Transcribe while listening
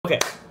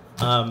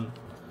Okay.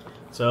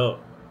 So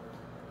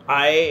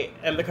I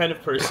am the kind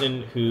of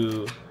person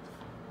who,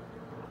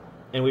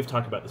 and we've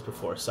talked about this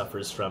before,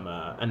 suffers from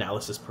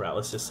analysis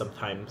paralysis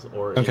sometimes,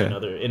 or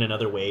in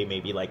another way,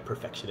 maybe like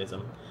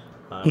perfectionism.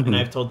 And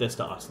I've told this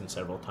to Austin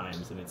several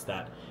times, and it's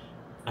that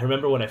I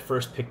remember when I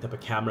first picked up a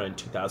camera in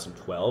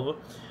 2012,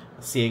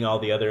 seeing all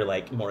the other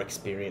like more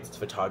experienced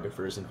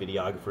photographers and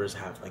videographers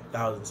have like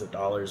thousands of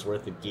dollars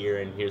worth of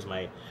gear, and here's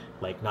my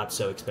like not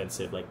so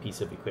expensive like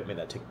piece of equipment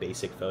that took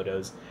basic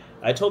photos.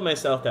 I told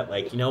myself that,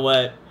 like, you know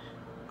what,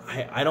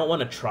 I don't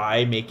want to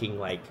try making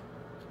like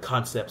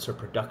concepts or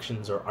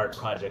productions or art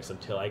projects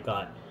until I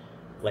got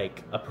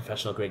like a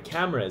professional grade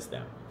camera as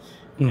them.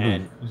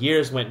 And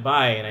years went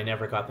by and I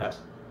never got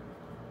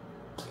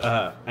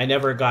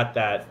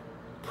that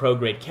pro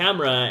grade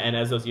camera, and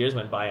as those years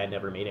went by I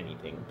never made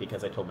anything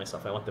because I told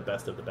myself I want the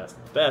best of the best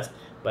of the best,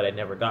 but I'd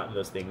never gotten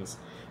those things.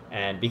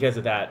 And because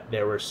of that,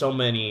 there were so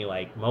many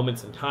like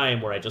moments in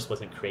time where I just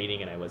wasn't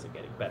creating and I wasn't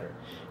getting better.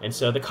 And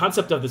so the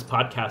concept of this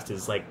podcast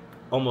is like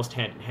almost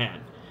hand in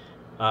hand.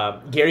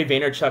 Gary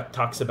Vaynerchuk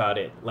talks about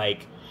it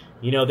like,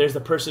 you know, there's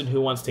the person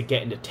who wants to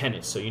get into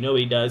tennis. So you know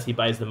what he does? He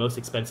buys the most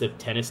expensive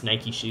tennis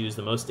Nike shoes,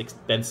 the most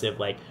expensive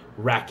like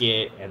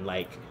racket, and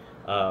like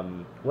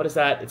what is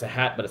that? It's a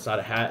hat, but it's not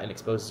a hat and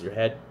exposes your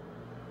head.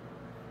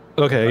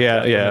 Okay,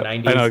 like yeah. I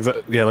know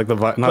exactly. Yeah, like the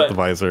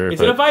visor. Is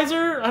it a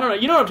visor? I don't know.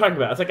 You know what I'm talking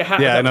about. It's like a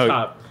hat on the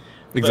top.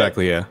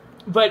 Exactly, yeah.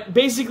 But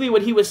basically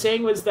what he was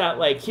saying was that,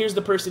 like, here's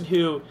the person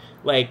who,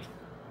 like,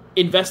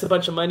 invests a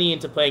bunch of money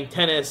into playing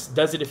tennis,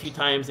 does it a few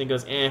times, and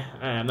goes,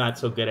 I'm not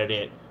so good at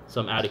it,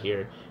 so I'm out of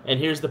here. And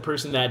here's the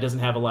person that doesn't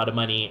have a lot of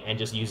money and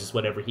just uses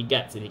whatever he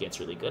gets, and he gets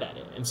really good at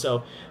it. And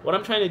so what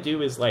I'm trying to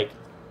do is, like,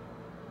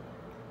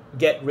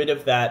 get rid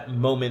of that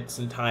moments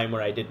in time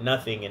where I did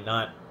nothing and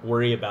not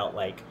worry about,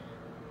 like,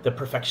 the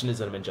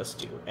perfectionism and just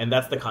do. And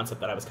that's the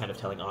concept that I was kind of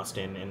telling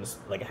Austin and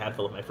like a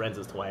handful of my friends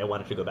as to why I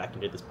wanted to go back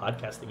and do this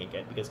podcasting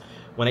again, because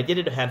when I did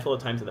it a handful of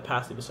times in the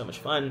past, it was so much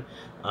fun.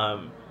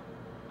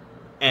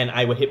 And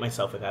I would hit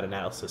myself with that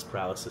analysis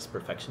paralysis,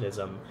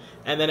 perfectionism.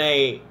 And then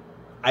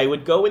I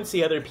would go and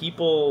see other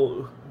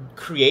people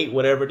create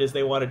whatever it is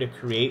they wanted to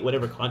create,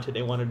 whatever content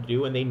they wanted to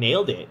do, and they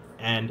nailed it.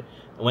 And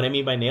what I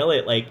mean by nail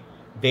it, like,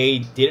 they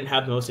didn't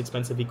have the most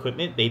expensive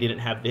equipment, they didn't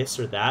have this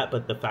or that,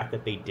 but the fact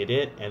that they did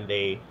it and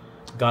they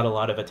got a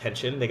lot of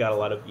attention, they got a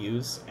lot of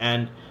views.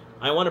 And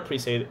I want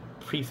to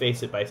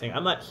preface it by saying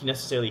I'm not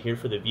necessarily here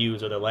for the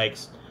views or the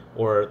likes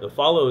or the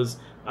follows.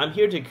 I'm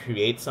here to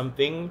create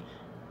something,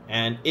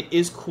 and it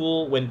is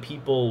cool when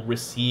people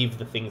receive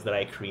the things that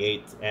I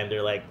create and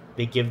they're like,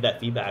 they give that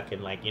feedback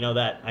and like, you know,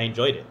 that I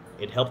enjoyed it,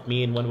 it helped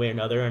me in one way or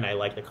another, and I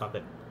like the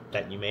content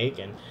that you make.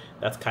 And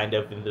that's kind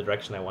of in the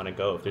direction I want to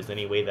go. If there's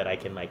any way that I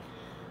can like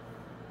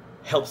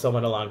help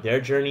someone along their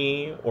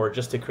journey, or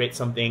just to create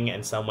something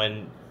and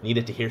someone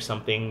needed to hear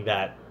something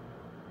that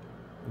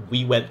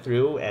we went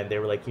through and they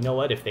were like, you know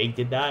what, if they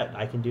did that,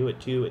 I can do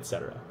it too,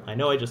 etc. I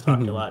know I just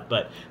talked a lot,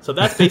 but so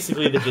that's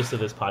basically the gist of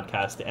this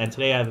podcast. And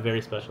today I have a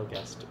very special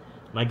guest,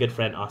 my good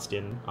friend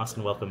Austin.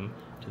 Austin, welcome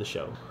to the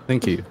show.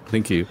 Thank you.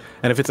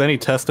 And if it's any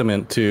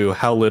testament to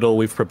how little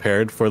we've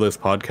prepared for this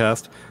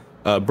podcast,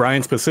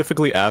 Brian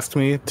specifically asked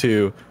me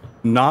to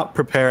not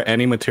prepare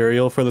any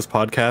material for this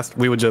podcast.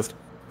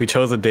 We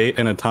chose a date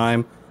and a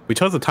time. We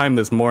chose a time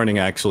this morning,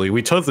 actually.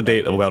 We chose the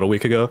date about a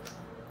week ago.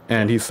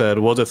 And he said,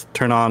 we'll just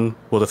hit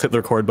the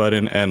record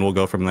button and we'll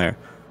go from there.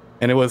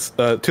 And it was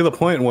to the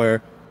point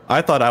where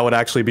I thought I would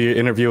actually be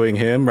interviewing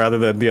him rather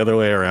than the other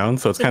way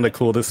around. So it's kind of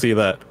cool to see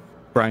that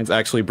Brian's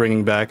actually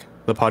bringing back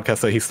the podcast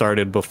that he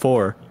started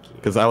before,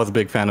 because I was a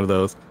big fan of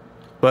those.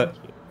 But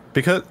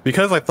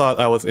because I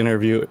thought I was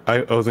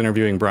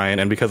interviewing Brian,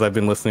 and because I've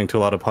been listening to a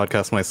lot of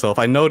podcasts myself,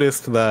 I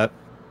noticed that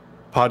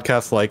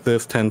podcasts like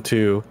this tend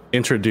to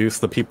introduce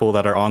the people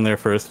that are on there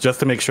first,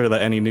 just to make sure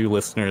that any new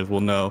listeners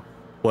will know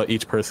what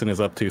each person is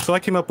up to. So I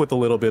came up with a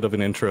little bit of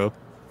an intro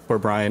for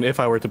Brian if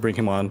I were to bring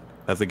him on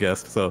as a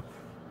guest. So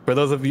for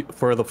those of you,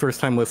 for the first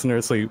time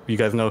listeners, so you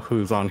guys know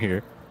who's on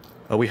here,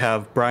 we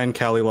have Brian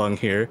Callilong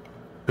here,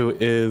 who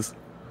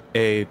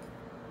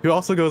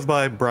also goes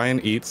by Brian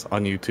Eats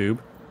on YouTube,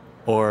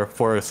 or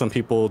for some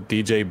people,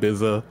 DJ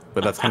Bizza,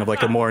 but that's kind of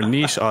like a more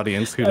niche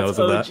audience who knows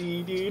of that.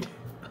 Dude.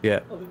 Yeah.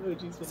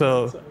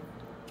 So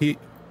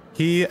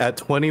he at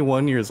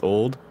 21 years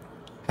old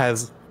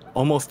has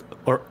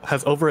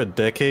over a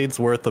decade's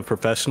worth of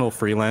professional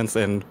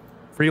freelancing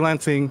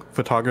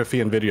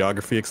photography and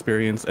videography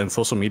experience and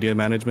social media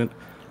management.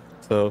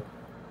 So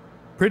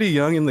pretty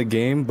young in the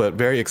game, but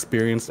very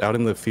experienced out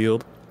in the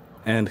field.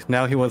 And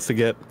now he wants to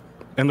get,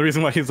 and the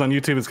reason why he's on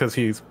YouTube is because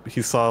he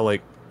saw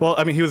like, well,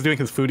 I mean, he was doing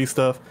his foodie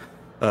stuff.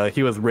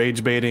 He was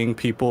rage baiting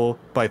people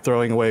by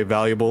throwing away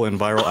valuable and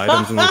viral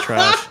items in the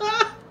trash.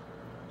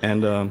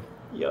 And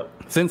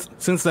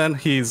since then,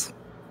 he's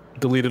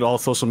deleted all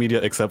social media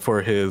except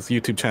for his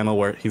YouTube channel,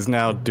 where he's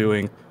now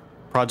doing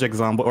Project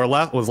Zomboid, or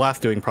was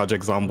last doing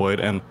Project Zomboid,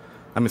 and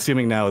I'm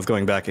assuming now is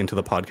going back into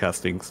the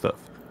podcasting stuff,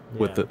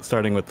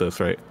 starting with this,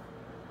 right?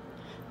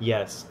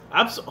 Yes.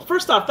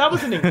 First off, that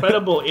was an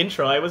incredible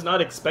intro. I was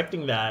not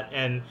expecting that,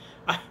 and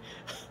I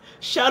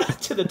shout out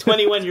to the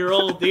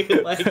 21-year-old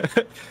dude. Like,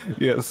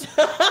 Yes.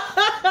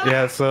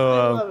 Yeah. I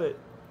So love it.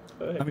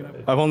 Go ahead, I mean, go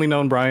ahead. I've only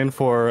known Brian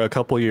for a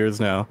couple years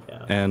now,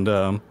 Yeah. and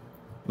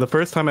the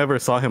first time I ever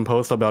saw him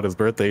post about his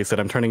birthday, he said,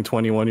 "I'm turning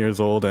 21 years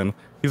old," and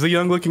he's a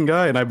young-looking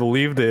guy, and I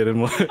believed it,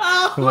 and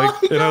Oh like,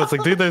 my and I was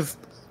God.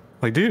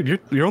 like, dude,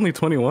 you're only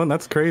 21.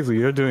 That's crazy.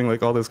 You're doing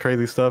like all this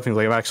crazy stuff. And he's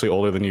like, I'm actually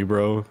older than you,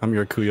 bro. I'm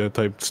your Kuya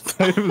type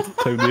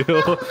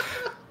deal.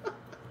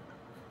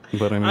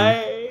 But I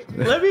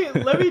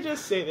mean, Let me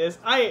just say this.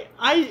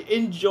 I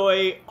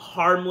enjoy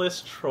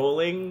harmless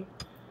trolling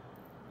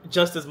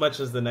just as much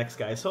as the next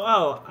guy. So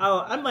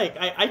I'm like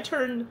I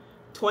turned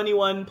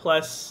 21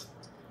 plus,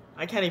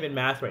 I can't even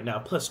math right now,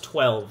 plus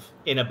 12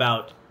 in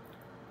about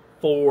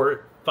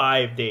 4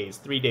 5 days,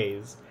 3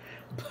 days.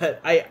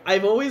 But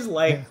I've always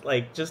liked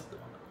like just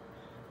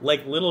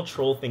like little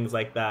troll things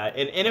like that,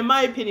 and in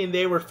my opinion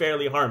they were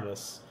fairly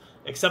harmless,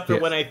 except for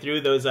yes. when I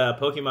threw those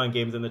Pokemon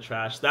games in the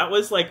trash. That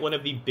was like one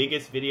of the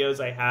biggest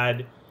videos I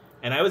had,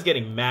 and I was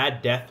getting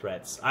mad death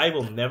threats. I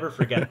will never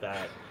forget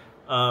that.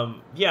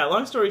 Yeah,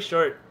 long story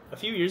short, a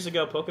few years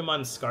ago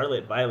Pokemon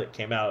Scarlet Violet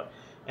came out,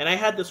 and I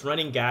had this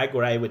running gag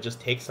where I would just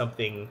take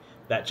something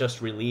that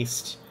just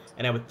released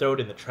and I would throw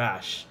it in the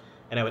trash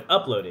and I would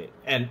upload it,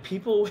 and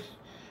people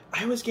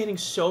I was getting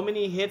so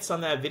many hits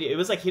on that video. It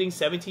was like hitting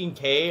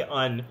 17K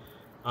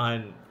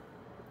on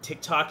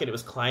TikTok, and it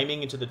was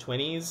climbing into the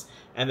 20s.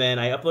 And then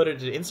I uploaded it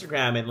to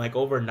Instagram, and like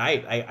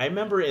overnight, I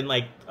remember in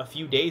like a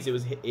few days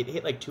it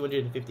hit like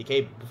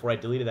 250K before I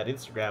deleted that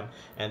Instagram.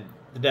 And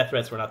the death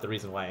threats were not the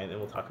reason why, and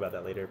we'll talk about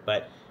that later.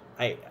 But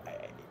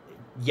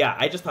yeah,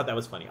 I just thought that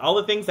was funny. All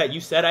the things that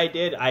you said I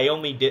did, I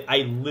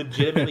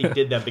legitimately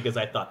did them because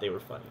I thought they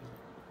were funny.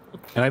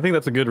 and I think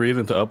that's a good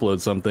reason to upload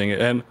something.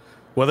 And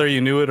whether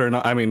you knew it or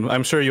not, I mean,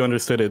 I'm sure you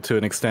understood it to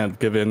an extent,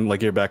 given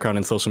like your background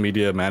in social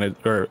media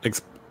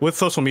with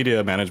social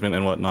media management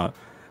and whatnot.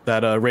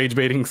 That rage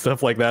baiting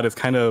stuff like that is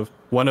kind of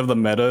one of the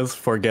metas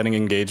for getting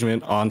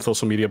engagement on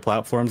social media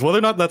platforms. Whether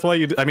or not that's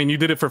why I mean, you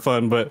did it for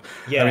fun, but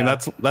Yeah. I mean,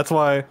 that's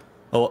why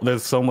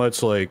there's so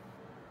much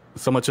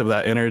of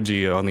that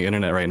energy on the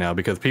internet right now,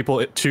 because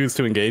people choose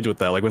to engage with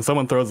that. Like when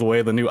someone throws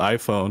away the new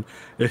iPhone,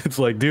 it's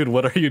like, dude,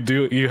 what are you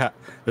doing?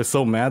 They're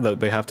so mad that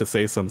they have to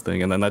say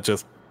something, and then that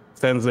just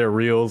sends their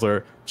reels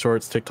or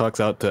shorts, TikToks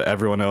out to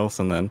everyone else,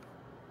 and then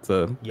it's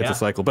a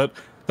cycle. But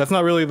that's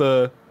not really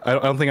I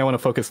don't think I want to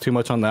focus too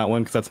much on that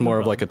one, because that's more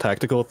of like a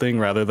tactical thing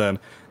rather than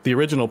the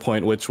original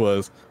point, which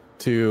was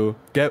to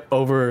get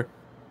over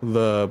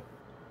the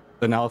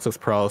analysis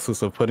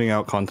paralysis of putting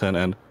out content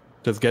and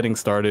just getting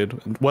started,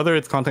 whether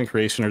it's content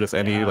creation or just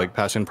any like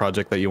passion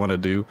project that you want to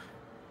do.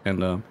 And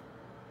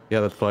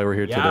yeah, that's why we're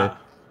here today.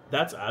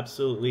 That's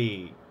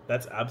absolutely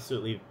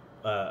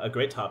a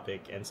great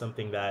topic, and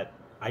something that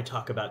I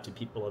talk about to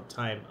people all the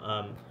time.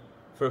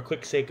 For a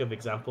quick sake of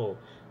example,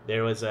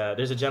 there's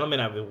a gentleman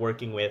I've been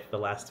working with the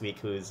last week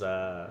who's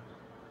a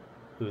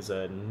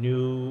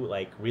new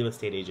like real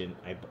estate agent,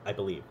 I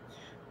believe,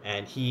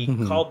 and he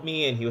called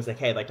me and he was like,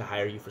 "Hey, I'd like to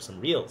hire you for some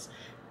reels."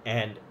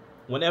 And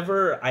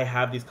whenever I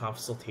have these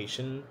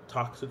consultation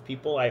talks with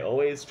people, I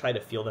always try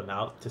to feel them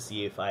out to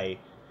see if I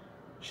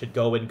should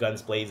go in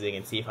guns blazing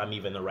and see if I'm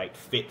even the right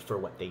fit for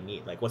what they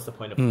need. Like, what's the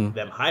point of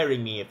them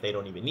hiring me if they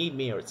don't even need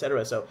me, or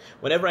etc. So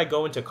whenever I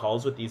go into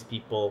calls with these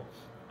people,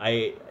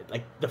 I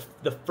like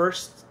the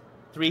first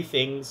three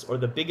things, or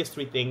the biggest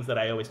three things that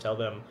I always tell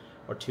them,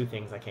 or two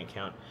things I can't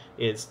count,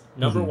 is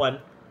number one,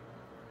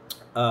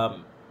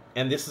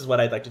 and this is what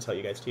I'd like to tell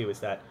you guys too, is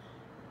that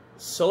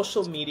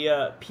social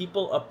media,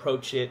 people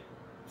approach it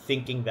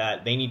thinking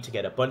that they need to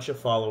get a bunch of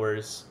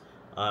followers,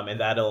 and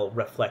that'll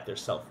reflect their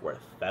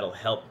self-worth. That'll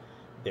help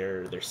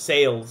their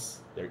sales,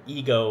 their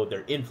ego,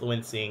 their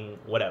influencing,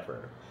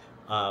 whatever.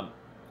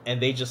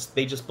 And they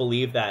just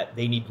believe that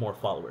they need more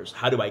followers.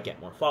 How do I get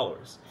more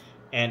followers?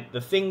 And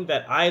the thing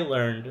that I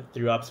learned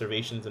through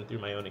observations and through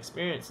my own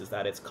experience is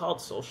that it's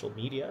called social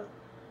media,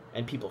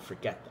 and people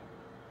forget that.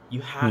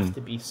 You have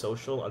to be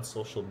social on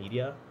social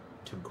media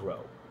to grow.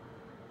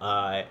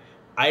 I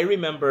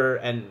remember,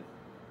 and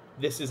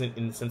this isn't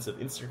in the sense of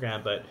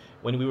Instagram, but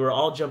when we were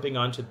all jumping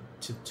onto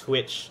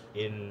Twitch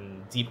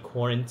in deep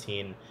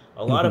quarantine,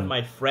 a lot of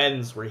my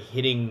friends were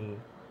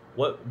hitting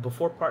what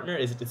before partner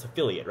is it's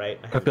affiliate, right?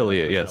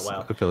 Affiliate, yes,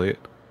 affiliate.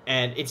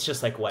 And it's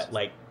just like what,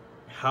 like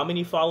how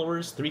many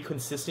followers? 3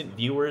 consistent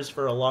viewers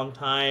for a long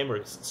time,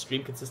 or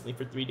stream consistently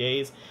for 3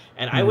 days.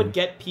 And I would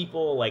get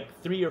people like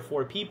 3 or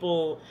 4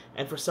 people,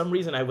 and for some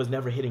reason I was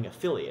never hitting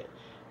affiliate.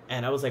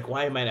 And I was like,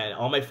 why am I not?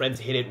 All my friends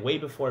hit it way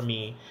before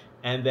me.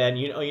 And then,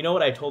 you know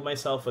what I told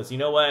myself was, you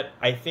know what?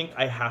 I think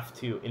I have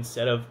to,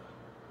 instead of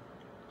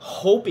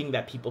hoping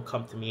that people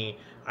come to me,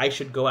 I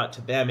should go out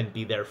to them and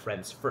be their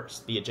friends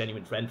first, be a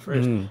genuine friend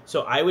first.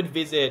 So I would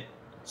visit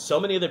so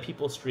many other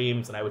people's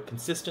streams, and I would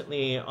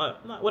consistently, I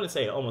wouldn't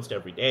say almost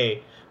every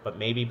day, but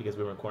maybe because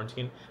we were in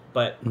quarantine,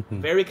 but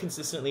very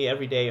consistently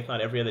every day, if not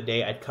every other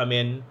day, I'd come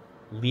in,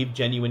 leave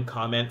genuine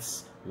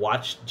comments,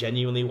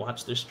 genuinely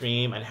watch their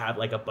stream, and have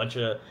like a bunch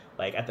of,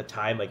 like, at the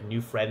time, like,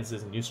 new friends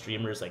and new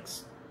streamers,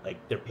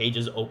 like their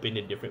pages opened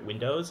in different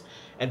windows.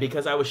 And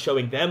because I was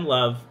showing them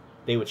love,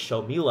 they would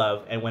show me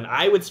love. And when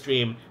I would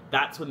stream,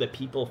 that's when the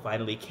people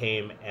finally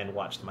came and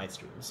watched my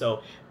stream.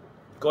 So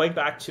going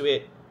back to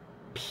it,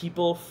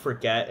 people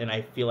forget, and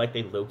I feel like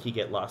they low-key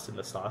get lost in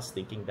the sauce,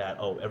 thinking that,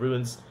 oh,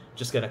 everyone's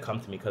just gonna come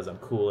to me because I'm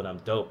cool and I'm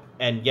dope.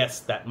 And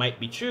yes, that might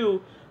be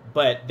true,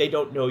 but they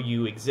don't know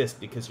you exist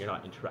because you're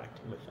not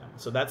interacting with them.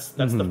 So that's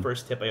the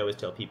first tip I always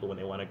tell people when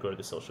they want to grow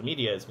to social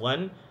media is,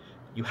 one,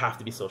 you have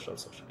to be social on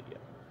social media.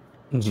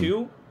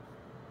 Two,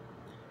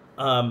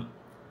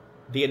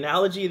 the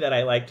analogy that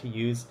I like to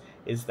use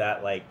is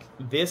that, like,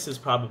 this is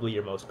probably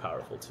your most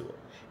powerful tool.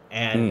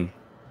 And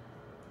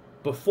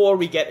before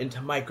we get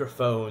into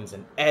microphones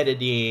and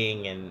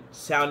editing and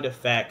sound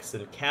effects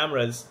and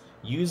cameras,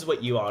 use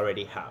what you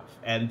already have.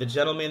 And the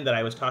gentleman that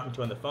I was talking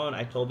to on the phone,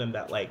 I told him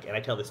that, like, and I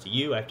tell this to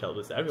you, I've told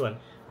this to everyone,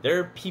 there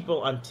are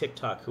people on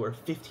TikTok who are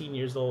 15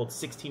 years old,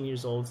 16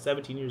 years old,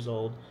 17 years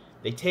old.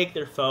 They take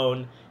their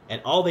phone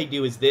and all they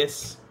do is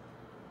this,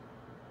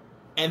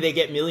 and they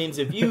get millions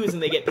of views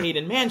and they get paid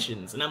in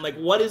mansions. And I'm like,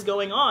 what is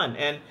going on?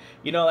 And,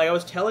 you know, like I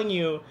was telling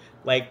you,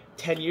 like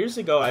 10 years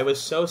ago, I was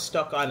so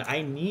stuck on,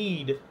 I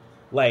need,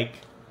 like,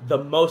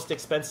 the most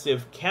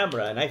expensive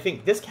camera. And I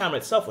think this camera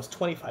itself was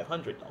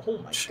 $2,500. Oh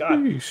my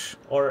God.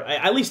 Or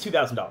at least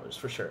 $2,000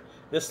 for sure.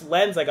 This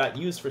lens I got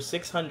used for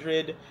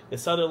 $600.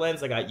 This other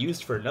lens I got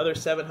used for another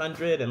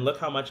 $700. And look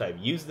how much I've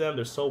used them.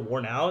 They're so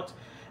worn out.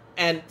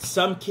 And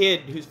some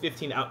kid who's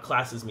 15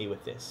 outclasses me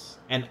with this.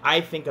 And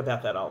I think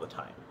about that all the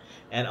time.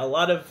 And a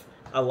lot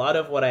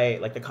of what I,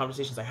 like, the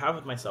conversations I have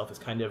with myself is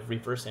kind of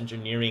reverse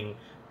engineering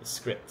the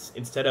scripts.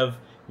 Instead of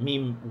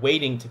me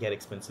waiting to get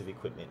expensive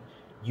equipment,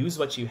 use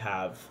what you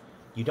have.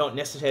 You don't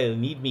necessarily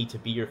need me to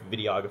be your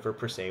videographer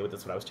per se.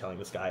 That's what I was telling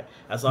this guy.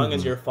 As long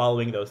as you're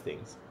following those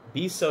things.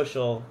 Be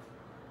social,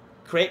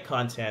 create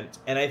content.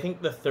 And I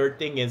think the third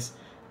thing is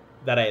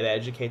that I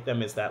educate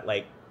them is that,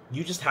 like,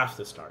 you just have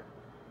to start.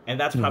 And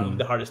that's probably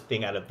the hardest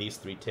thing out of these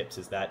 3 tips,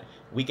 is that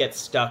we get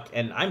stuck,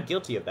 and I'm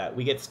guilty of that.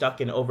 We get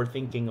stuck in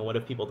overthinking, and what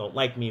if people don't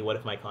like me? What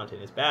if my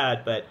content is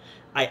bad? But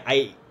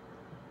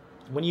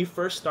when you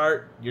first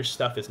start, your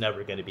stuff is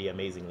never going to be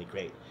amazingly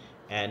great.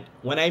 And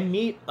when I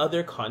meet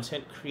other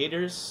content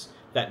creators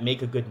that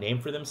make a good name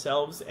for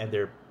themselves, and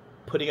they're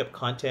putting up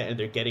content and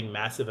they're getting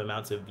massive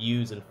amounts of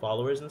views and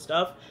followers and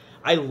stuff,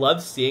 I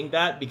love seeing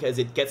that, because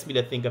it gets me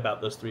to think about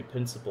those 3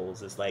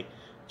 principles. It's like,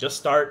 just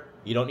start.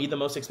 You don't need the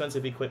most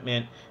expensive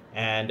equipment.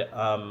 And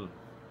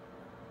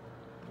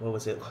what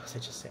was I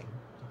just saying?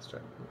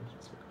 Start.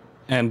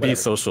 And Whatever. Be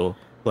social.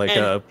 Like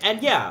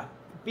and yeah,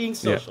 being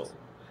social.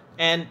 Yeah.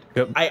 And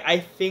I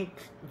think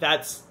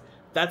that's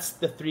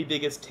the 3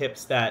 biggest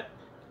tips that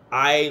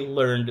I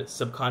learned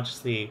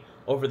subconsciously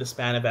over the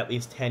span of at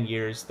least 10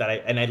 years.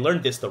 And I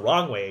learned this the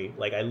wrong way.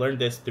 Like, I learned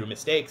this through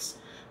mistakes.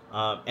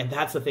 And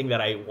that's the thing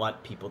that I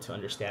want people to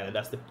understand. And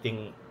that's the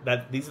thing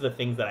these are the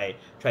things that I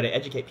try to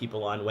educate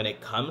people on when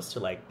it comes to,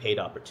 like, paid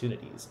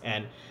opportunities.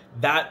 And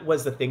that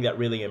was the thing that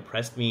really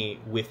impressed me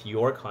with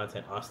your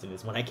content, Austin,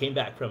 is when I came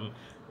back from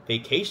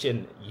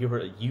vacation,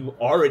 you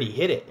already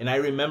hit it. And I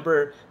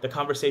remember the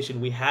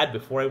conversation we had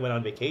before I went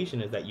on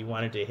vacation is that you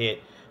wanted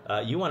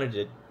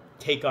to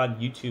take on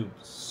YouTube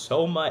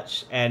so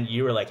much, and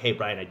you were like, hey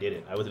Brian, I did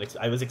it.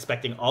 I was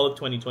expecting all of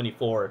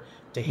 2024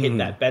 to hit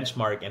that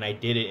benchmark, and I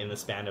did it in the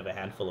span of a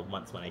handful of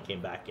months when I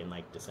came back in,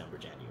 like, December,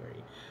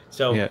 January.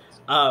 So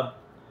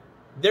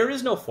there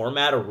is no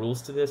format or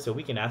rules to this, so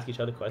we can ask each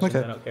other questions.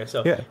 Okay. I don't care.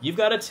 So you've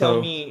got to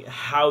tell me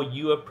how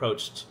you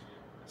approached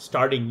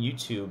starting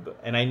YouTube.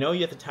 And I know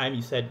at the time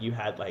you said you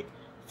had like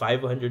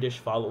 500-ish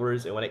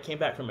followers, and when it came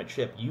back from a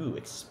trip, you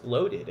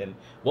exploded. And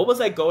what was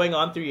like going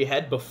on through your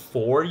head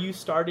before you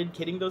started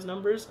hitting those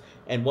numbers,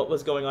 and what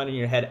was going on in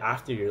your head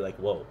after you're like,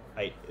 whoa,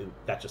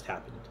 that just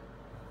happened?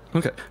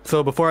 Okay,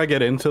 so before I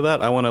get into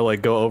that, I want to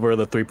like go over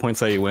the 3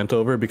 points that you went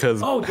over, because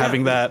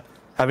having that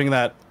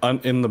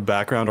in the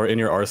background or in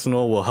your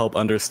arsenal will help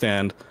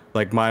understand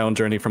like my own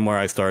journey from where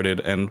I started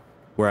and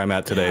where I'm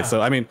at today. So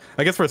I mean,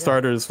 I guess for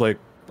starters, like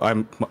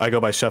I go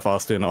by Chef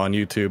Austin on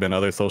YouTube and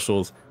other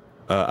socials.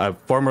 I'm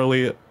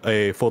formerly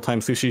a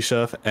full-time sushi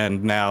chef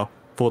and now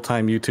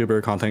full-time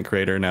YouTuber, content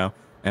creator now,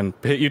 and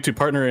hit YouTube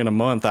partner in a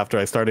month after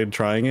I started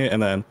trying it,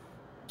 and then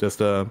just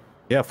full-time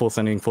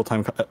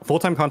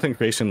content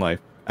creation life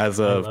as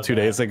of 2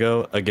 days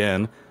ago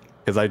again,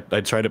 because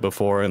I tried it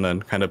before and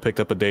then kind of picked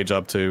up a day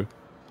job to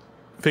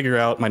figure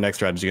out my next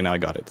strategy, and now I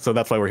got it. So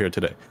that's why we're here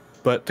today.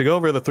 But to go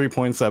over the 3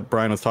 points that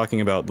Brian was talking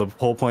about, the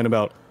whole point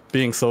about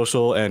being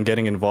social and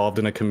getting involved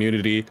in a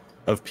community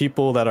of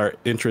people that are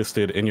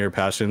interested in your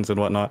passions and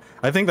whatnot,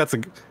 I think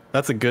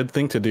that's a good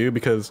thing to do,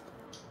 because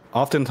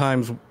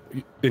oftentimes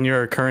in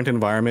your current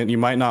environment you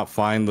might not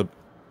find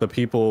the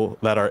people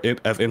that are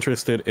as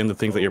interested in the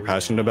things that you're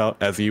passionate about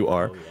as you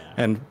are.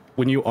 And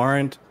when you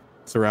aren't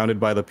surrounded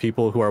by the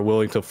people who are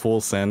willing to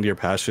full send your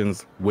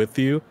passions with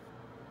you,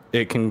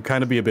 it can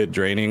kind of be a bit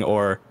draining,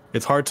 or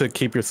it's hard to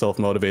keep yourself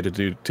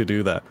motivated to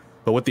do that.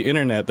 But with the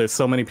internet, there's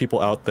so many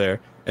people out there,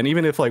 and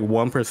even if like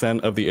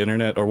 1% of the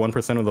internet or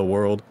 1% of the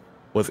world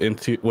was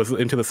into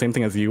the same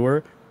thing as you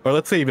were, or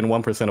let's say even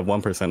 1% of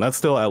 1%, that's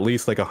still at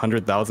least like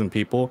 100,000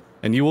 people,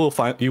 and you will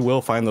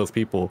find those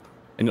people,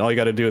 and all you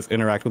got to do is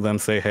interact with them,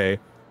 say hey,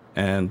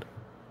 and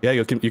yeah,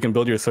 you can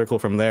build your circle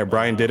from there. Wow.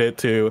 Brian did it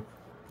to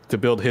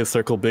build his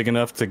circle big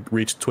enough to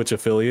reach Twitch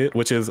affiliate,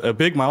 which is a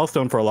big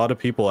milestone for a lot of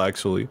people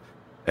actually,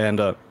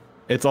 and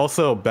it's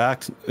also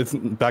backed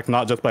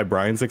not just by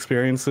Brian's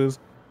experiences,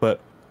 but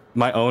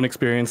my own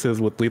experiences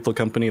with Lethal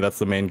Company. That's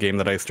the main game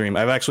that I stream.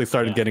 I've actually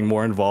started getting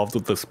more involved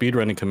with the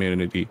speedrunning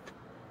community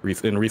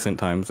in recent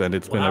times, and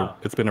it's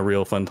been a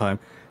real fun time.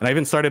 And I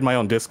even started my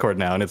own Discord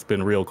now, and it's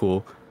been real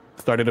cool.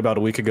 Started about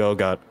a week ago,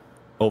 got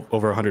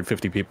over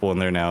 150 people in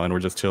there now, and we're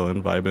just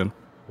chilling, vibing.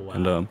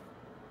 Wow.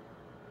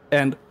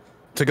 And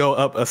to go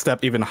up a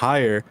step even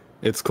higher,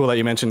 it's cool that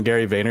you mentioned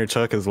Gary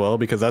Vaynerchuk as well,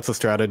 because that's a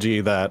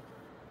strategy that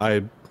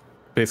I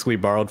basically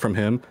borrowed from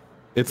him.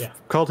 It's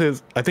called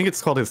his, I think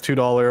it's called his $2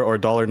 or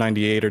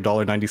 $1.98 or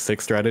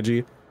 $1.96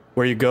 strategy,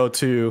 where you go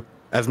to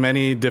as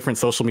many different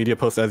social media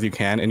posts as you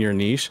can in your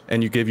niche,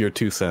 and you give your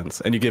 2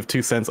 cents, and you give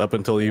 2 cents up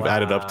until you've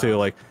added up to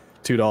like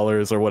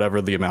 $2 or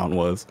whatever the amount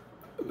was.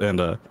 And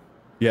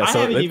yeah, I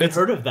haven't even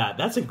heard of that.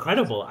 That's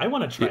incredible. I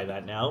want to try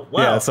that now.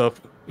 Wow. Yeah,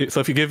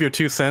 so if you give your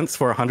 2 cents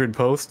for 100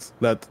 posts,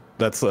 that's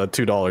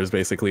 $2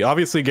 basically.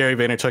 Obviously, Gary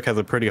Vaynerchuk has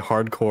a pretty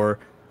hardcore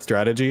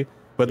strategy,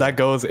 but that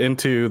goes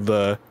into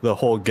the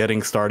whole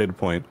getting started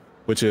point,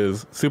 which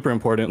is super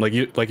important. Like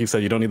you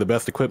said, you don't need the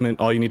best equipment.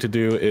 All you need to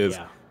do is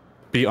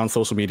be on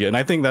social media. And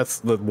I think that's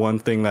the one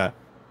thing that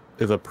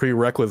is a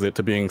prerequisite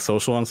to being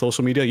social on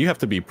social media. You have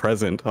to be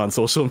present on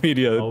social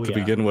media to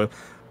begin with,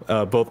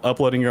 both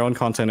uploading your own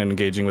content and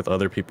engaging with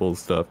other people's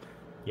stuff.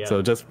 Yeah.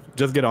 So just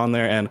get on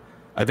there. And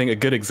I think a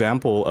good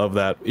example of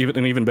that,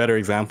 an even better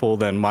example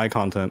than my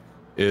content,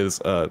 is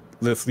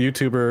this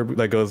YouTuber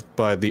that goes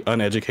by The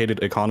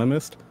Uneducated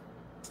Economist.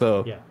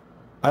 So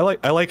I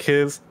like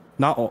his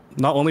not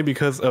only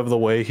because of the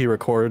way he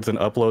records and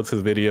uploads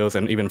his videos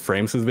and even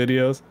frames his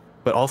videos,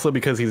 but also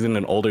because he's in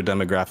an older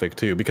demographic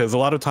too. Because a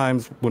lot of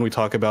times when we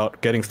talk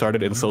about getting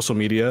started in social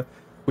media,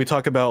 we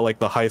talk about like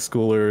the high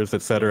schoolers,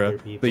 etc.,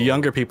 the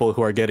younger people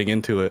who are getting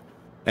into it.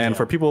 And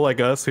for people like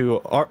us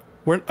who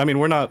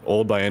we're not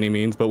old by any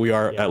means, but we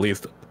are at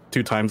least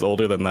 2 times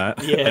older than that.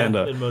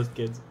 Than most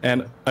kids.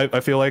 And I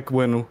feel like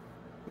when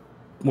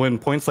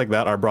points like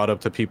that are brought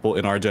up to people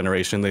in our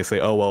generation, they say,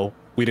 oh, well,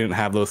 we didn't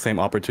have those same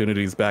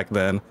opportunities back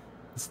then.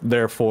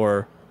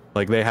 Therefore,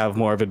 like, they have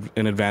more of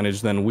an advantage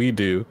than we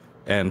do.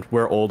 And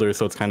we're older,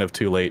 so it's kind of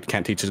too late.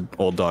 Can't teach an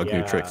old dog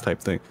new tricks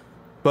type thing.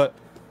 But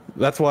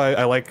that's why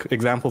I like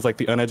examples like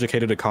The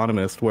Uneducated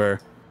Economist,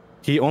 where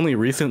he only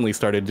recently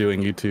started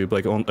doing YouTube,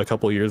 like a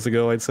couple years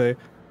ago, I'd say.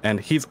 And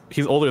he's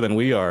older than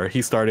we are.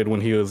 He started when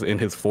he was in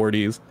his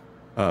 40s,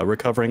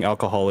 recovering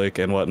alcoholic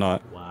and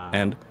whatnot. Wow.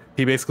 And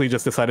he basically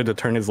just decided to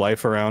turn his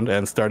life around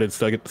and started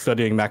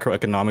studying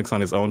macroeconomics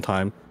on his own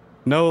time.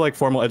 No like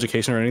formal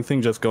education or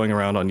anything, just going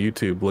around on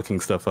YouTube looking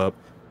stuff up.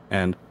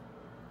 And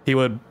he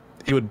would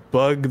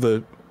bug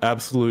the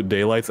absolute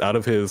daylights out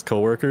of his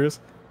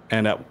coworkers,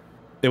 and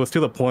it was to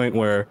the point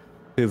where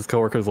his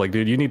coworkers were like,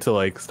 dude, you need to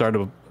like start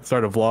a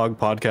vlog,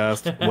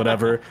 podcast,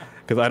 whatever,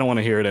 because I don't want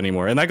to hear it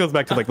anymore. And that goes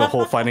back to like the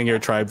whole finding your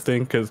tribe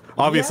thing, because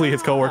obviously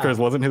his coworkers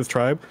wasn't his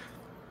tribe.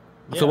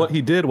 So what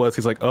he did was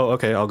he's like, oh,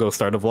 okay, I'll go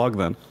start a vlog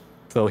then.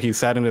 So he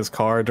sat in his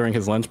car during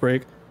his lunch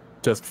break,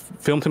 just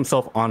filmed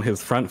himself on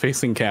his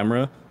front-facing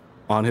camera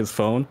on his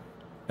phone,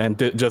 and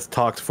just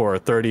talked for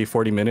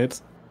 30-40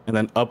 minutes, and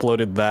then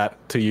uploaded that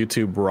to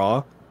YouTube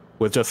Raw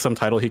with just some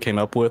title he came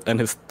up with, and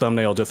his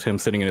thumbnail just him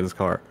sitting in his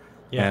car.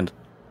 And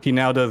he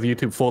now does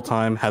YouTube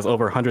full-time, has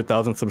over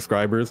 100,000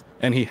 subscribers,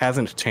 and he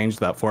hasn't changed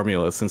that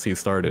formula since he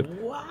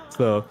started.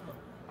 Wow.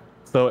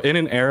 So in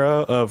an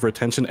era of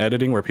retention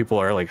editing where people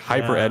are like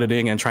hyper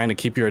editing and trying to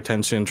keep your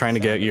attention, trying to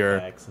get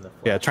your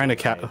trying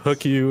to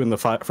hook you in the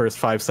first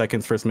 5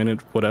 seconds, first minute,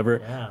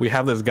 whatever, we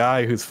have this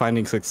guy who's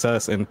finding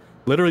success and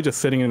literally just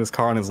sitting in his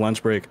car on his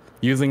lunch break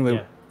using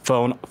the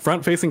phone,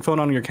 front-facing phone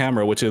on your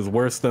camera, which is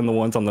worse than the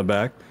ones on the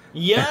back.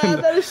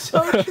 That is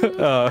so true.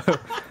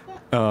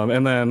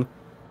 And then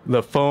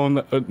the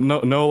phone,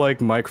 no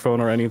like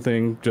microphone or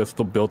anything, just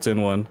the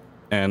built-in one,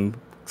 and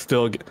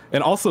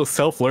also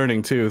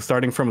self-learning too,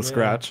 starting from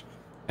scratch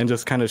and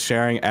just kind of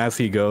sharing as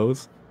he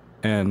goes.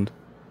 And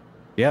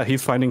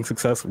he's finding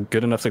success,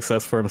 good enough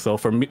success for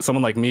himself, for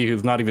someone like me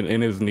who's not even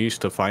in his niche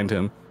to find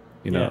him,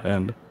 you know.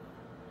 And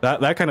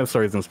that kind of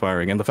story is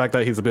inspiring, and the fact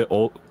that he's a bit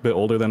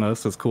older than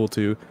us is cool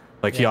too.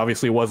 Like he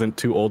obviously wasn't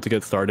too old to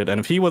get started, and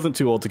if he wasn't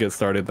too old to get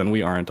started, then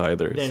we aren't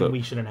either. Then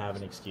we shouldn't have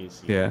an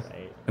excuse either,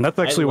 right? And that's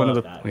actually one of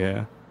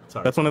the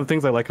that's one of the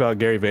things I like about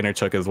Gary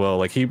Vaynerchuk as well.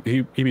 Like he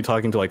be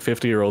talking to like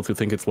 50-year-olds who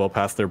think it's well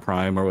past their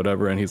prime or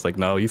whatever, and he's like,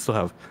 no, you still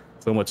have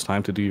so much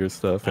time to do your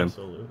stuff.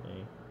 Absolutely.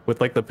 And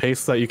with like the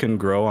pace that you can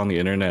grow on the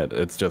internet,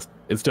 it's just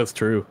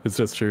true. It's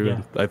just true.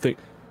 Yeah. I think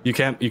you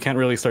can't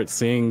really start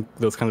seeing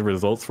those kinds of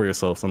results for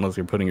yourself unless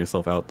you're putting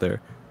yourself out there.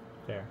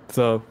 Fair.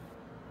 So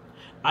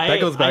that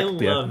goes back. I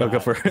love Go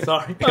that. for it.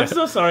 Sorry, Yeah. I'm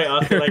so sorry,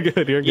 Austin. You're Like,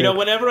 good. You're you know, good.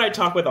 whenever I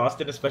talk with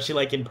Austin, especially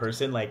like in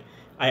person, like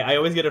I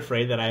always get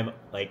afraid that I'm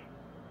like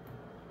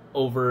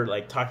over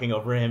like talking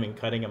over him and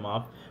cutting him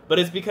off. But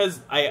it's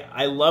because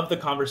I love the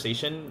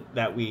conversation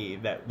that we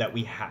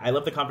I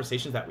love the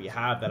conversations that we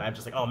have, that I'm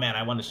just like, oh man,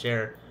 I want to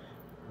share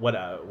what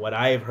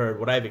I've heard,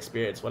 what I've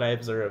experienced, what I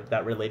observed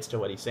that relates to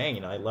what he's saying.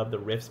 You know, I love the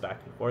riffs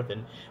back and forth,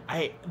 and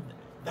I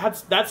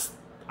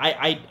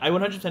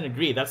 100%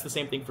 agree. That's the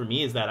same thing for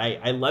me, is that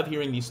I love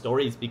hearing these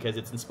stories because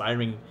it's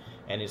inspiring,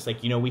 and it's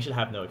like, you know, we should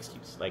have no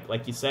excuse.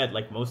 Like you said,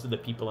 like most of the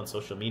people on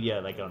social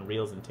media, like on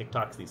Reels and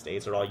TikToks these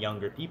days, are all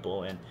younger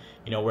people, and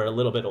you know, we're a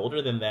little bit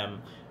older than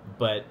them,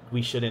 but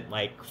we shouldn't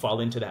like fall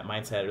into that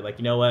mindset, or like,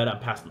 you know what,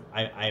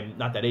 I'm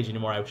not that age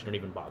anymore, I shouldn't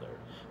even bother.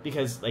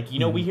 Because like, you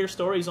know, we hear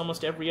stories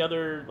almost every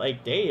other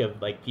like day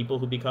of like people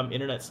who become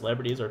internet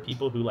celebrities, or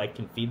people who like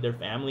can feed their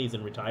families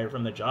and retire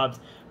from their jobs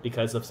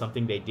because of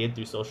something they did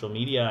through social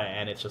media.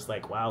 And it's just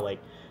like, wow, like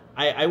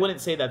I wouldn't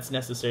say that's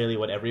necessarily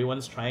what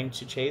everyone's trying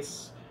to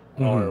chase,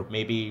 or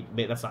maybe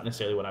that's not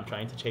necessarily what I'm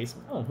trying to chase.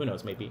 Oh, who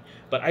knows, maybe.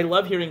 But I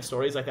love hearing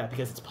stories like that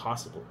because it's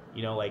possible,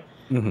 you know, like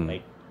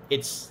like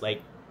it's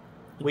like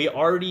we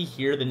already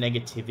hear the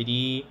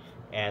negativity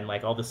and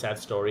like all the sad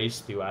stories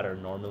throughout our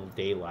normal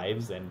day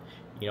lives. And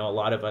you know, a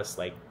lot of us,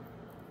 like,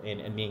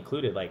 and me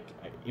included, like,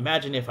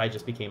 imagine if I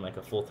just became like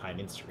a full-time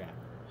Instagrammer.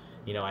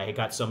 You know, I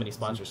got so many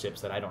sponsorships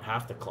that I don't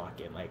have to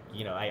clock in. Like,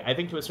 you know, I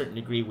think to a certain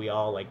degree we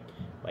all like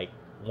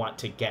want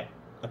to get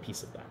a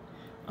piece of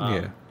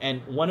that.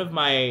 And one of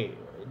my,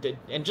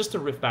 and just to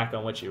riff back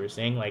on what you were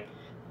saying, like,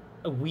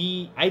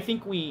 I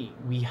think we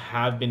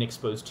have been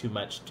exposed too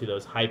much to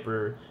those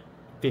hyper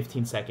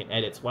 15-second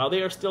edits. While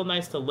they are still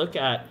nice to look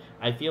at,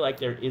 I feel like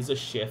there is a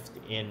shift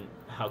in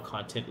how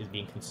content is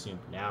being consumed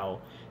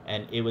now.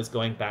 And it was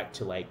going back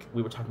to, like,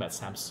 we were talking about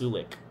Sam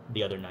Sulek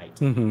the other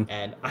night,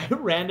 and I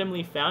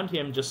randomly found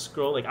him just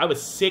scrolling. I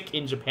was sick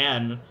in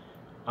Japan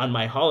on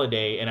my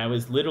holiday, and I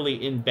was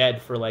literally in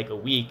bed for like a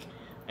week,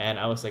 and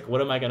I was like,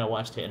 what am I going to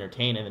watch to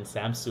entertain? And then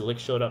Sam Sulek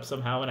showed up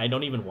somehow, and I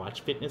don't even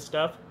watch fitness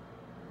stuff,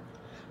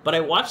 but I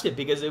watched it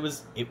because it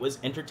was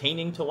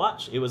entertaining to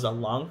watch. It was a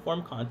long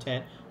form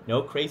content,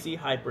 no crazy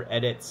hyper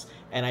edits,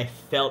 and I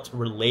felt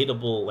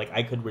relatable. Like,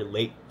 I could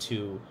relate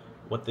to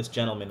what this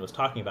gentleman was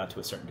talking about to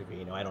a certain degree.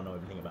 You know, I don't know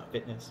everything about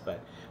fitness, but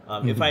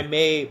if I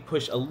may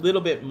push a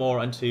little bit more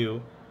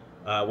onto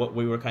what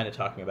we were kind of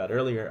talking about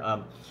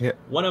earlier.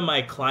 One of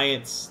my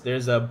clients,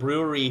 there's a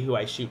brewery who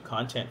I shoot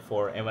content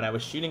for, and when I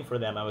was shooting for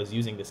them, I was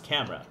using this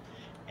camera,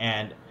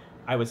 and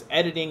I was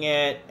editing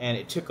it, and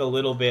it took a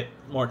little bit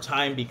more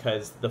time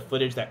because the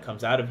footage that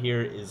comes out of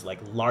here is like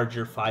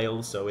larger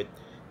files, so it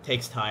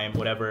takes time,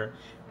 whatever.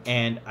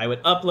 And I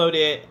would upload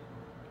it,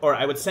 or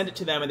I would send it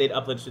to them, and they'd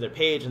upload it to their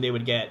page, and they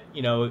would get,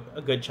 you know,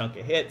 a good chunk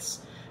of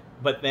hits.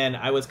 But then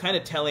I was kind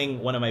of telling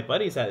one of my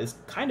buddies that it's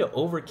kind of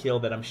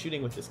overkill that I'm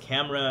shooting with this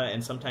camera,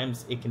 and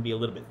sometimes it can be a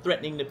little bit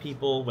threatening to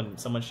people when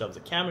someone shoves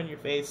a camera in your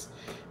face.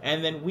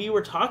 And then we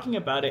were talking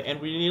about it, and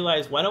we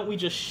realized, why don't we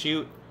just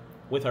shoot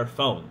with our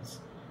phones?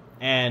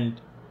 And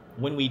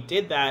when we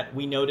did that,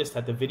 we noticed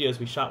that the videos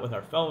we shot with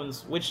our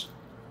phones, which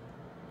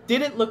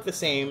didn't look the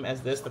same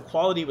as this, the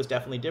quality was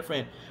definitely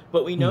different,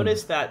 but we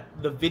noticed that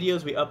the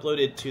videos we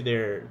uploaded to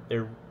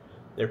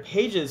their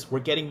pages were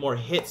getting more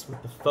hits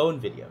with the phone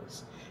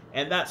videos.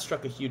 And that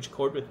struck a huge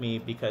chord with me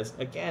because,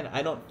 again,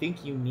 I don't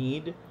think you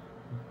need,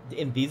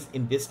 in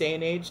this day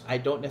and age, I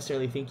don't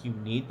necessarily think you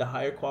need the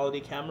higher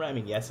quality camera. I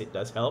mean, yes, it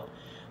does help,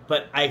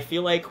 but I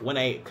feel like when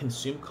I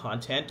consume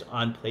content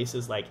on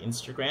places like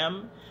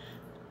Instagram,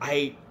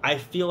 I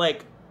feel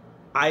like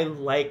I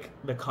like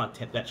the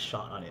content that's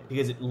shot on it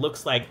because it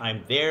looks like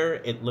I'm there.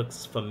 It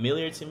looks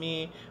familiar to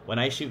me. When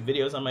I shoot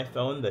videos on my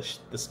phone,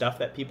 the stuff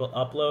that people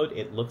upload,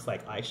 it looks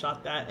like I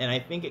shot that. And I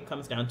think it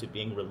comes down to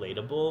being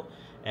relatable.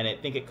 And I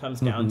think it comes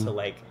down to,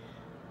 like,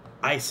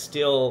 I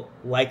still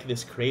like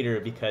this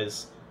creator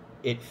because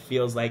it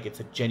feels like it's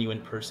a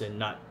genuine person,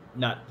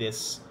 not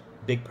this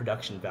big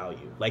production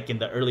value. Like in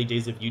the early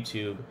days of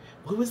YouTube,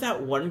 what was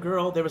that one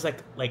girl? There was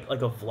like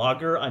a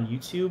vlogger on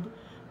YouTube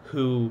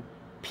who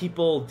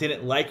people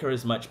didn't like her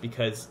as much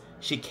because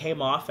she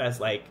came off as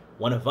like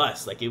one of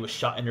us, like it was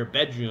shot in her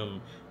bedroom,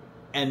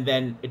 and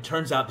then it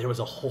turns out there was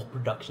a whole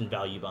production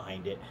value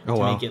behind it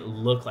make it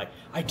look like,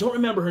 I don't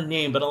remember her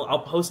name, but I'll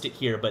post it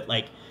here. But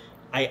like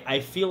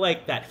I feel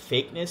like that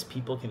fakeness,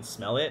 people can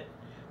smell it.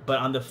 But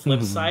on the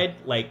flip side,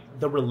 like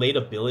the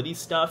relatability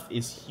stuff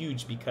is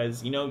huge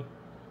because, you know,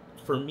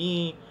 for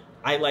me,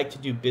 I like to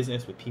do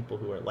business with people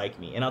who are like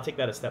me. And I'll take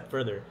that a step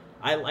further.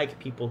 I like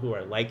people who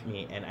are like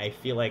me, and I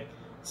feel like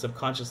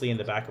subconsciously in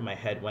the back of my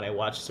head when I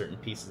watch certain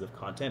pieces of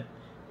content,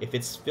 if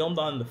it's filmed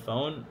on the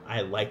phone,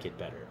 I like it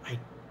better.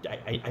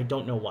 I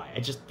don't know why. I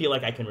just feel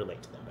like I can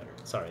relate to them better.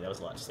 Sorry, that was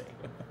a lot to say.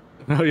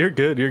 No, you're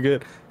good. You're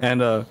good.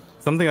 And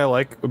something I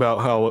like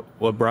about how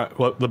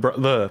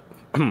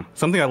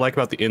something I like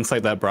about the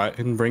insight that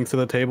Brian brings to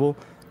the table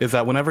is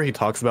that whenever he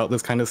talks about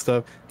this kind of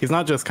stuff, he's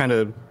not just kind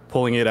of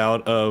pulling it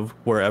out of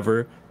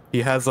wherever.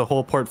 He has a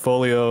whole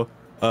portfolio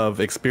of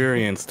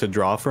experience to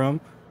draw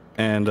from.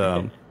 And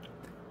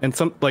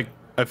some like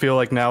I feel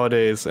like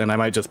nowadays, and I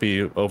might just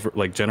be over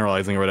like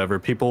generalizing or whatever,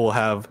 people will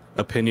have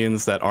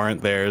opinions that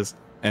aren't theirs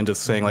and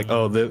just saying like,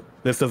 oh,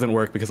 this doesn't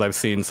work because I've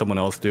seen someone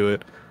else do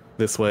it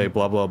this way,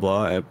 blah blah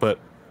blah. But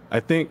I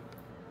think,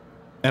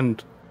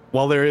 and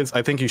while there is,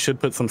 I think you should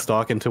put some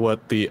stock into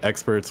what the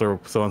experts or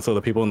so and so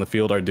the people in the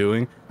field are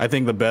doing. I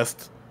think the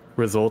best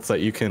results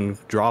that you can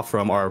draw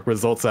from are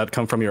results that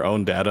come from your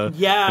own data,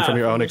 and from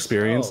your own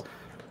experience.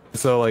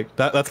 So like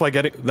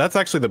that's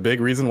actually the big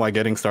reason why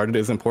getting started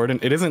is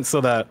important. It isn't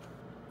so that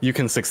you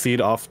can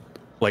succeed off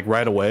like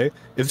right away.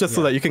 It's just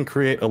so that you can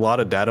create a lot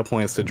of data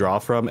points to draw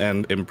from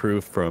and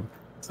improve from.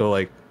 So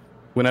like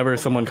whenever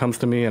someone comes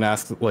to me and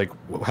asks like,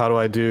 how do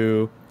I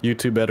do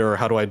YouTube better or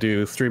how do I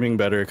do streaming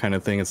better kind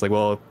of thing, it's like,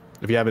 well,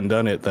 if you haven't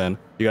done it, then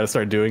you got to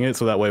start doing it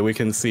so that way we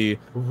can see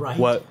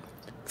what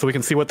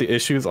the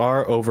issues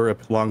are over a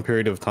long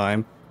period of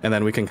time, and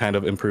then we can kind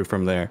of improve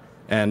from there.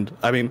 And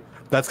I mean,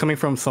 that's coming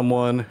from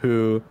someone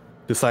who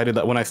decided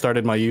that when I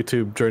started my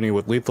YouTube journey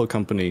with Lethal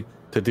Company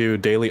to do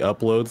daily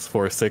uploads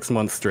for 6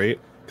 months straight,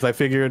 because I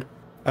figured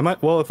I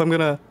might, well, if I'm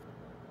gonna,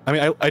 I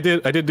mean, I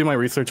did do my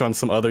research on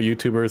some other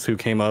YouTubers who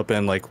came up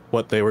and like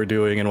what they were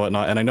doing and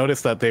whatnot, and I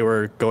noticed that they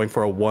were going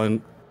for a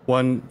one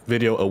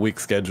video a week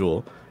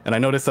schedule. And I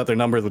noticed that their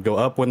numbers would go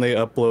up when they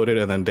uploaded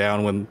and then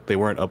down when they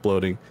weren't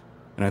uploading.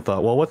 And I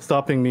thought, well, what's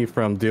stopping me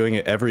from doing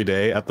it every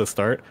day at the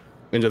start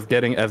and just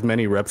getting as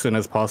many reps in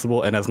as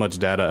possible and as much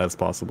data as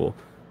possible?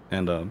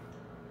 And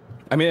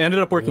I mean, it ended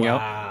up working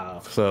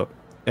out. So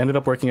it ended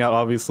up working out,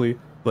 obviously,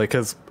 like,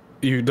 because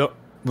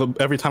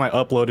every time I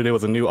uploaded, it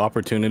was a new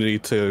opportunity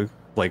to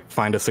like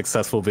find a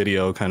successful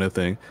video kind of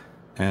thing.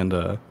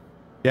 And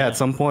yeah, at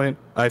some point,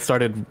 I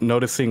started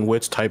noticing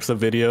which types of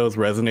videos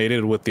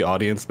resonated with the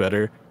audience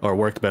better or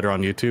worked better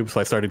on YouTube.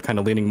 So I started kind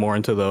of leaning more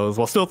into those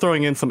while still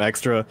throwing in some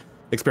extra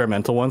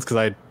experimental ones because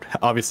I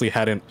obviously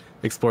hadn't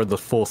explored the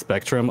full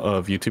spectrum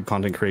of YouTube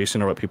content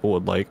creation or what people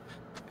would like.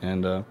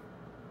 And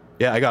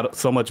yeah, I got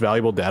so much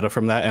valuable data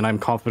from that, and I'm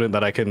confident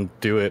that I can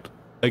do it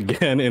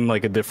again in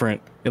like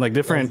different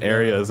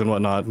areas and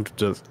whatnot.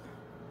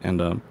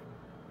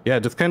 Yeah,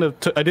 just kind of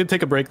I did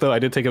take a break though. I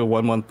did take a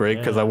 1 month break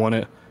because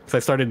I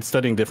started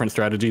studying different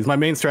strategies. My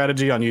main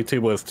strategy on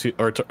YouTube was to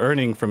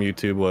earning from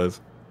YouTube was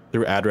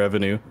through ad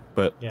revenue,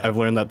 but I've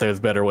learned that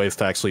there's better ways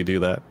to actually do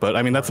that. But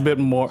I mean, that's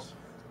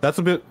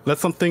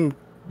something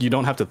you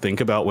don't have to think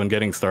about when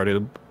getting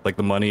started, like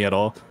the money at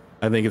all.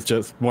 I think it's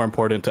just more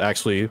important to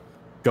actually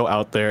go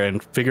out there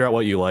and figure out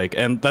what you like.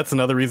 And that's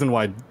another reason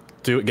why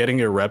getting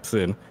your reps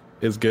in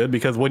is good,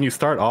 because when you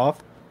start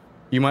off,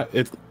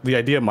 the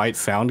idea might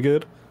sound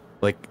good.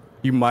 Like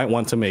you might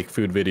want to make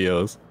food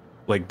videos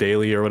like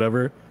daily or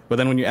whatever. But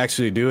then when you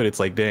actually do it, it's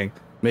like, dang,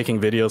 making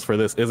videos for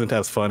this isn't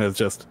as fun as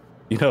just,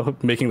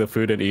 making the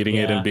food and eating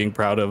it and being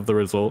proud of the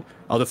result.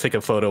 I'll just take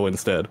a photo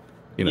instead.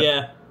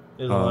 Yeah,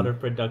 there's a lot of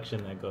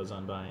production that goes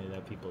on behind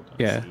that people don't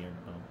see or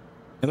know.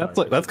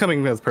 And that's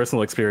coming as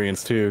personal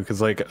experience too,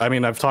 because like, I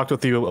mean, I've talked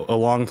with you a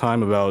long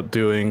time about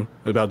doing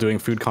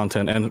food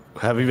content, and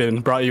have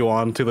even brought you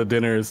on to the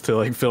dinners to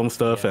like film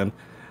stuff, and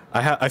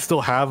I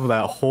still have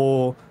that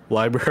whole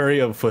library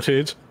of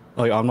footage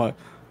like on my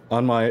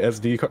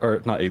SD card,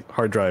 or not a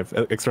hard drive,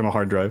 external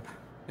hard drive,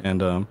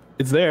 and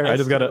it's there. I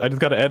just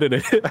gotta edit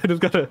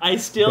it. I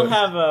still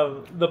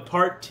have the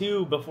part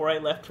 2 before I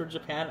left for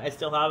Japan. I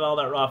still have all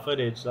that raw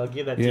footage. So I'll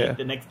give that to you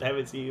the next time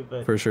I see you.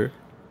 But for sure,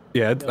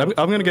 yeah, I'm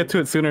gonna get to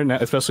it sooner,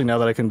 especially now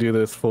that I can do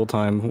this full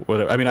time.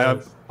 Whatever. I mean, I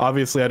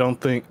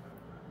don't think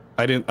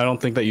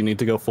that you need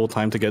to go full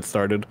time to get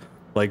started.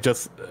 Like,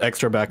 just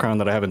extra background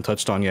that I haven't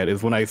touched on yet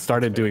is when I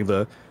started doing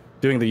the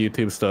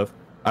YouTube stuff,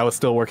 I was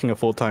still working a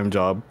full-time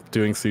job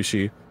doing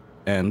sushi,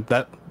 and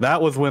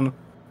that was when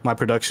my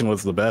production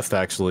was the best,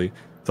 actually.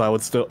 So I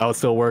would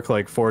still work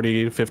like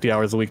 40 to 50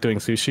 hours a week doing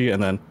sushi,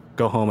 and then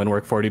go home and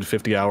work 40 to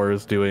 50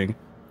 hours doing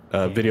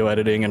video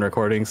editing and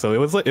recording. So it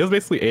was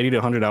basically 80 to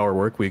 100 hour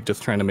work week,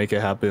 just trying to make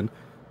it happen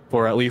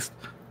for at least.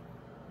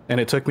 And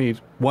it took me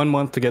 1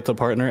 month to get to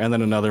partner, and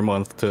then another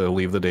month to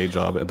leave the day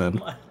job, and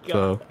then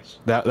so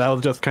that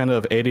was just kind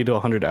of 80 to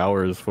 100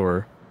 hours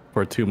for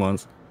 2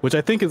 months, which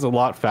I think is a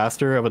lot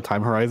faster of a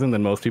time horizon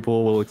than most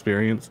people will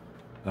experience.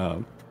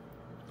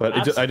 But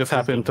I just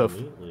happened to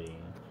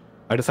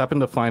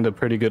find a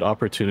pretty good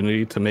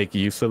opportunity to make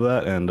use of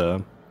that, and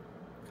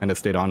kind of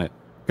stayed on it.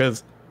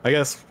 Because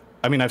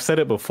I mean, I've said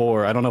it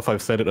before. I don't know if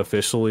I've said it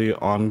officially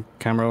on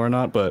camera or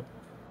not, but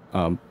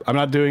I'm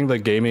not doing the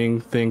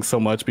gaming thing so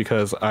much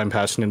because I'm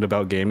passionate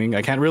about gaming.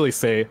 I can't really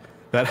say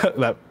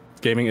that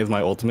gaming is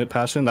my ultimate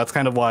passion. That's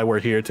kind of why we're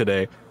here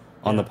today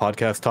on the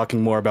podcast,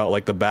 talking more about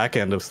like the back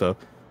end of stuff.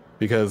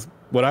 Because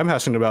what I'm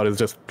passionate about is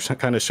just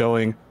kind of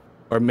showing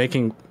or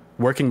making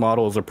working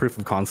models or proof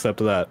of concept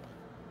that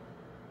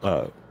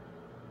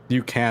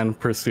you can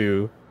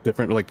pursue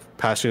different like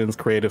passions,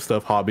 creative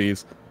stuff,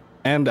 hobbies,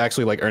 and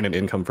actually like earn an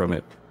income from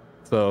it.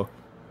 So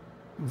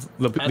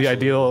the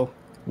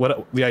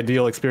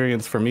ideal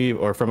experience for me,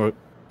 or from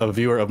a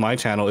viewer of my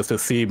channel, is to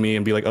see me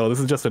and be like, oh,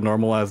 this is just a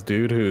normal ass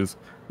dude who's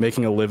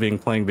making a living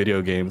playing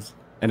video games,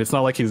 and it's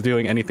not like he's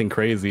doing anything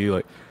crazy.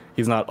 Like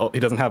he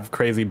doesn't have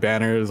crazy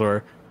banners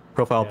or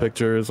profile Yeah.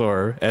 pictures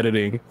or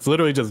editing. It's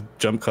literally just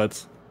jump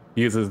cuts.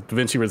 He uses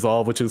DaVinci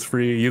Resolve, which is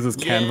free. He uses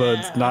Canva.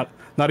 It's Yeah.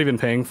 not even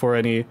paying for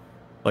any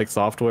like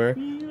software.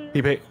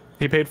 He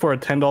paid for a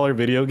 $10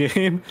 video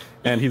game,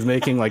 and he's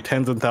making like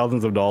tens and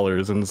thousands of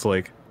dollars. And it's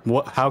like,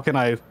 what? How can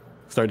I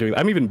start doing?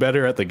 I'm even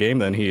better at the game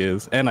than he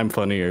is, and I'm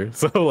funnier.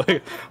 So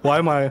like, why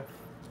am I?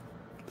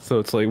 So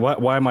it's like,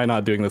 why am I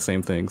not doing the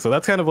same thing? So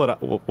that's kind of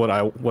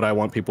what I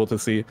want people to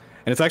see,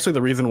 and it's actually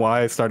the reason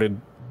why I started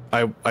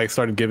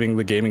giving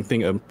the gaming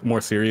thing a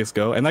more serious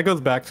go, and that goes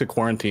back to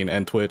quarantine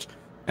and Twitch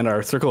and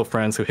our circle of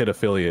friends who hit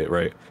affiliate,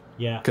 right?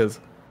 Yeah. Because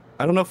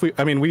I don't know if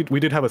we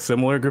did have a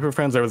similar group of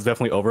friends. There was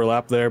definitely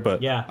overlap there,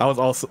 but Yeah. I was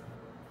also,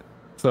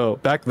 so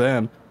back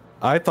then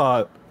I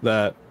thought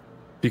that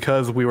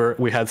because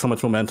we had so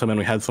much momentum and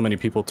we had so many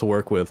people to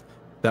work with,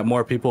 that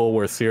more people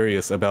were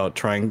serious about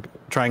trying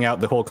out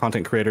the whole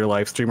content creator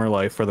life, streamer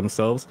life for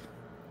themselves.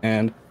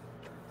 And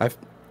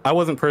I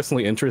wasn't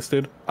personally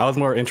interested. I was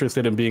more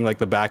interested in being like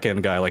the back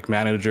end guy, like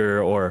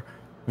manager or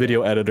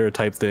video editor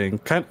type thing,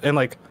 and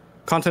like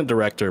content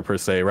director per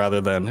se,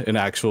 rather than an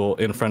actual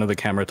in front of the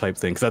camera type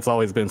thing. Because that's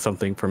always been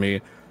something for me.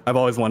 I've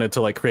always wanted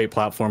to like create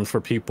platforms for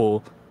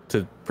people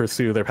to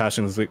pursue their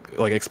passions,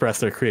 like express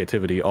their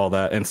creativity, all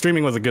that. And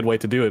streaming was a good way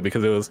to do it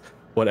because it was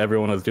what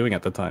everyone was doing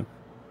at the time.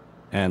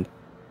 And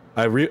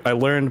I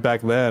learned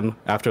back then,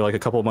 after like a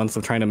couple of months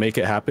of trying to make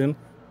it happen,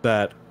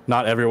 that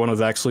not everyone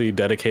was actually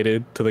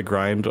dedicated to the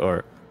grind,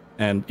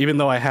 and even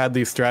though I had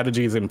these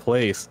strategies in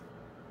place,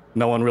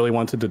 no one really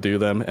wanted to do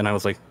them. And I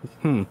was like,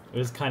 It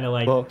was kind of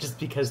like, Well- just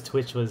because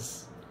Twitch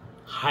was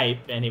hype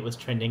and it was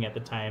trending at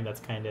the time,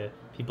 that's kind of,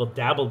 people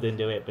dabbled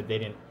into it, but they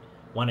didn't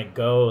want to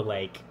go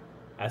like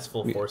as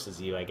full force as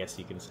you, I guess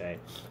you can say.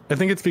 I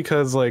think it's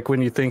because like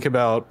when you think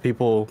about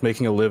people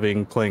making a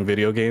living playing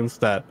video games,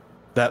 that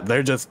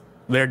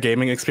their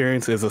gaming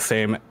experience is the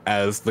same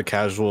as the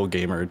casual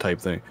gamer type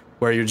thing,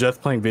 where you're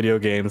just playing video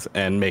games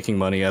and making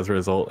money as a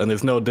result, and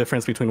there's no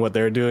difference between what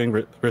they're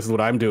doing versus what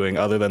I'm doing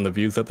other than the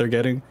views that they're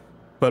getting.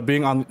 But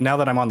now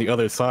that I'm on the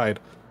other side,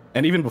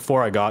 and even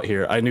before I got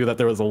here, I knew that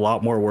there was a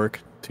lot more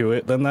work to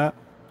it than that,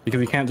 because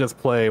you can't just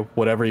play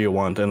whatever you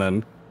want and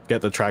then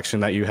get the traction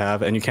that you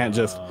have, and you can't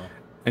just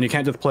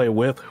play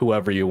with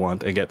whoever you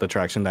want and get the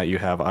traction that you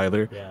have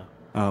either. Yeah.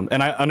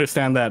 And I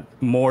understand that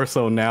more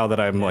so now that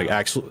I'm like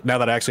now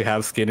that I actually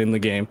have skin in the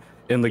game,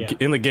 in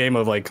the game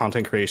of like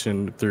content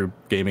creation through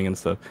gaming and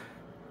stuff.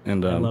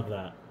 And I love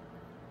that.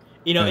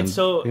 You know, it's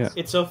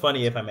so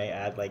funny, if I may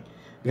add, like,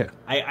 yeah.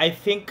 I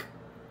think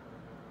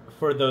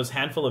for those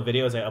handful of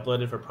videos I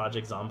uploaded for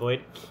Project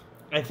Zomboid,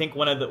 I think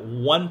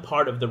one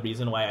part of the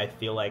reason why I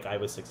feel like I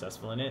was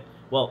successful in it,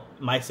 well,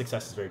 my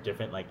success is very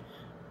different. Like,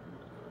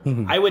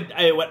 I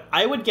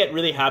would get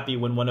really happy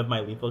when one of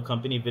my Lethal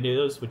Company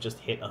videos would just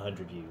hit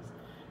 100 views,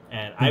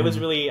 and I was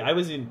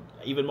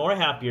even more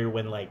happier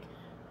when like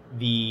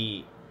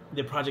the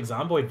Project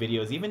Zomboid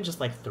videos, even just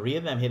like 3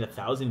 of them hit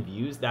 1,000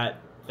 views. That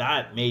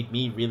made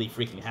me really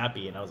freaking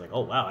happy, and I was like,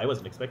 oh wow, I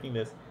wasn't expecting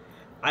this.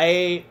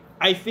 I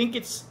think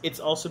it's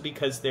also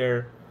because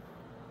they're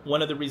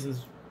one of the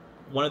reasons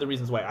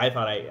why I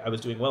thought I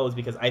was doing well is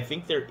because I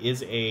think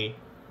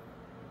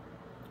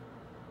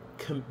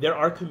there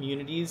are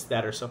communities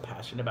that are so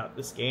passionate about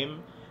this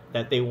game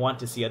that they want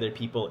to see other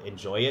people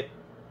enjoy it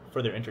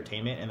for their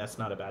entertainment, and that's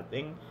not a bad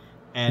thing.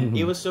 And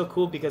it was so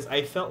cool because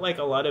I felt like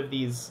a lot of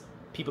these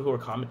people who were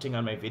commenting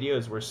on my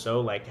videos were so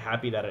like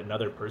happy that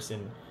another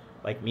person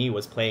like me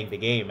was playing the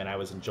game and I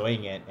was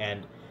enjoying it.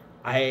 And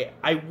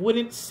I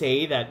wouldn't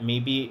say that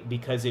maybe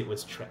because it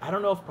was I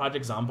don't know if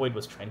Project Zomboid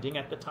was trending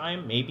at the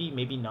time,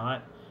 maybe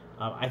not.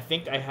 I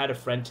think I had a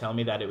friend tell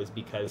me that it was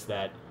because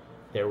that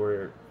there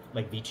were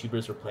like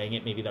VTubers were playing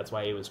it, maybe that's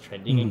why it was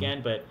trending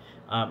again. But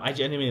I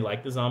genuinely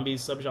like the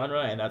zombies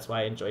subgenre, and that's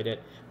why I enjoyed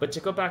it. But to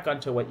go back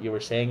onto what you were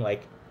saying,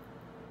 like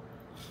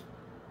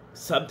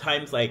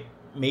sometimes like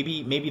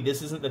maybe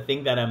this isn't the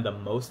thing that I'm the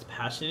most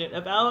passionate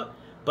about,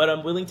 but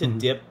I'm willing to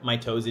dip my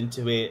toes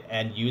into it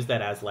and use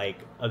that as like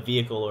a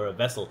vehicle or a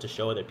vessel to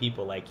show other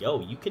people like, yo,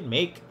 you can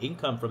make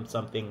income from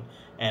something.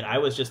 And I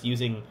was just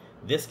using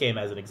this game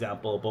as an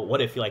example, but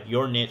what if like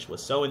your niche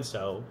was so and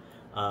so,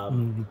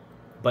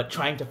 but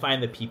trying to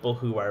find the people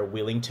who are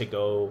willing to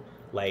go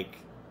like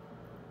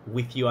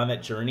with you on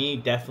that journey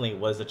definitely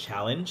was a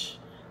challenge.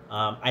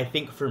 I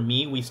think for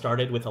me, we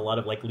started with a lot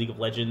of like League of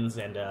Legends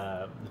and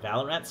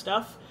Valorant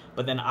stuff,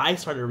 but then I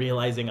started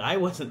realizing I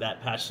wasn't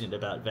that passionate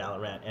about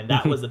Valorant, and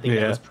that was the thing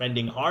that was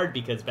trending hard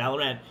because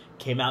Valorant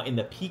came out in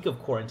the peak of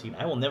quarantine.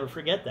 I will never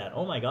forget that.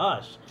 Oh my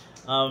gosh.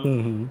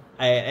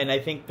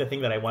 I think the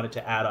thing that I wanted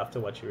to add off to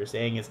what you were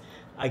saying is,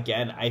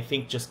 again, I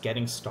think just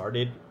getting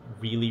started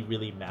really,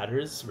 really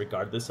matters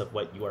regardless of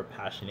what you are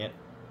passionate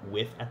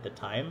with at the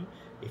time.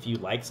 if you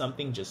like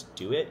something, just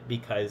do it,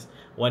 because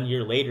 1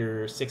 year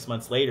later, 6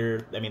 months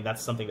later, I mean,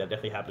 that's something that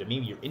definitely happened to me.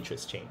 Your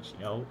interests change, you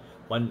know.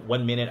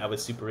 One minute I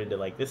was super into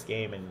like this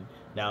game, and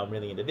now I'm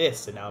really into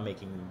this, and now I'm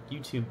making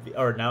YouTube,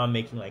 or now I'm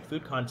making like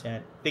food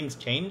content. Things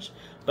change,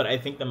 but I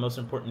think the most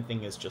important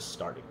thing is just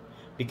starting,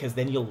 because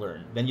then you'll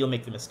learn, then you'll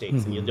make the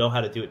mistakes, and you'll know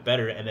how to do it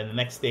better. And then the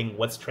next thing,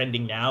 what's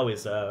trending now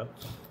is I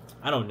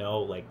don't know,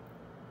 like,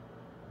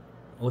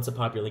 what's a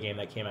popular game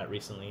that came out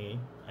recently?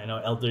 I know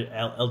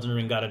Elden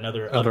Ring got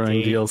another Elden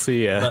Ring update,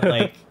 DLC, yeah. But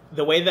like,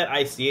 the way that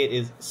I see it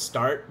is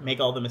start,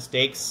 make all the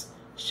mistakes,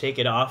 shake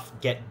it off,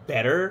 get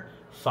better,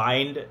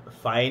 find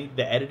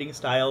the editing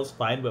styles,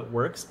 find what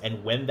works,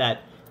 and when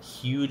that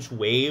huge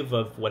wave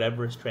of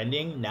whatever is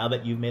trending, now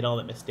that you've made all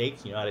the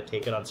mistakes, you know how to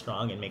take it on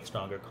strong and make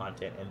stronger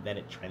content, and then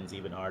it trends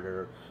even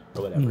harder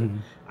or whatever.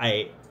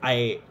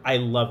 I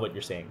love what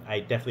you're saying. I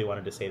definitely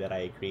wanted to say that I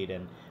agreed,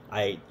 and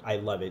I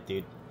love it,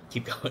 dude.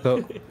 Keep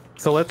going.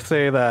 So let's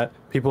say that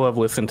people have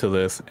listened to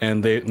this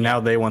and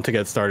they want to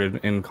get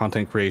started in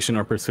content creation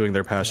or pursuing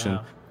their passion.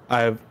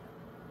 Yeah.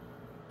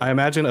 I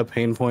imagine a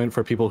pain point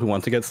for people who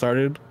want to get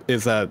started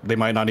is that they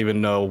might not even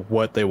know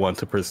what they want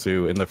to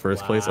pursue in the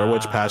first place, or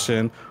which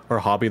passion or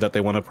hobby that they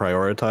want to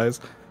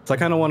prioritize. So I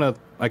kind of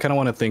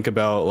want to think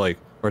about, like,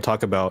 or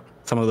talk about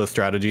some of the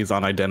strategies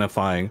on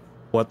identifying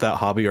what that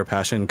hobby or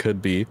passion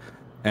could be.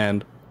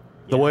 And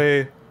the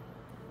way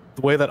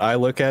that I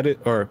look at it,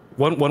 or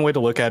one way to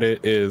look at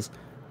it, is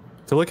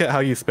to look at how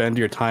you spend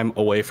your time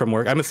away from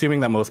work. I'm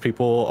assuming that most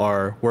people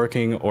are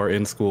working or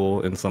in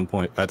school in some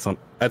point at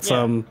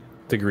some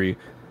degree.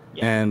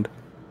 Yeah. And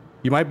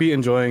you might be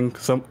enjoying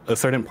a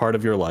certain part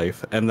of your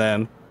life, and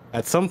then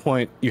at some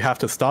point you have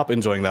to stop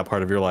enjoying that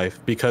part of your life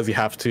because you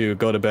have to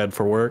go to bed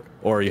for work,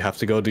 or you have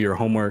to go do your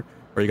homework,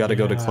 or you got to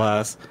go to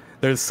class.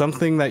 There's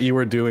something that you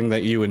were doing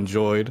that you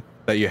enjoyed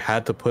that you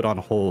had to put on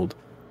hold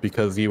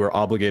because you were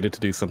obligated to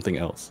do something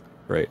else,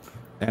 right?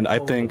 And I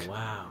think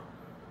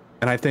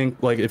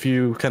like, if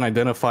you can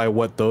identify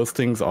what those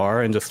things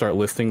are and just start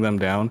listing them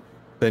down,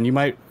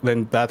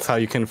 then that's how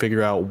you can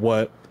figure out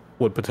what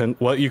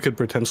you could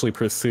potentially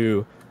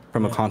pursue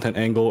from a content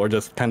angle, or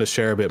just kind of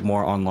share a bit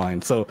more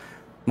online. So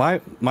my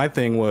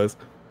thing was,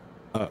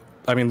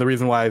 I mean, the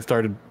reason why I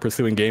started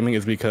pursuing gaming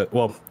is because,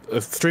 well,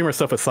 streamer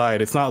stuff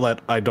aside, it's not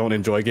that I don't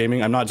enjoy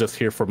gaming. I'm not just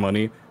here for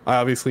money. I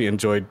obviously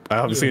enjoy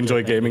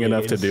gaming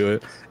enough to do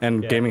it,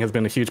 and gaming has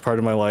been a huge part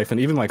of my life,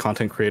 and even my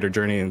content creator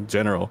journey in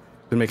general.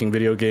 Been making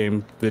video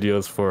game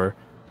videos for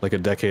like a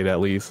decade at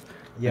least.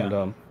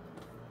 And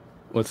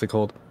what's it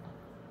called?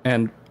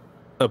 And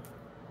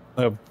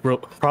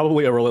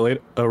probably a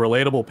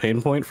relatable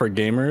pain point for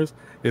gamers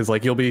is,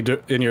 like, you'll be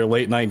in your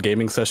late night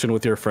gaming session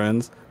with your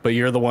friends, but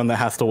you're the one that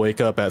has to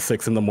wake up at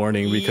 6 a.m.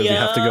 because you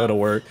have to go to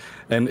work,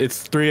 and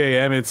it's 3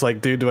 a.m. It's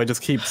like, dude, do I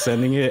just keep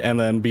sending it and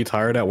then be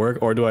tired at work,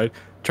 or do I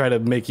try to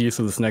make use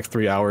of this next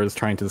 3 hours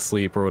trying to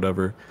sleep or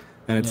whatever?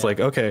 And it's like,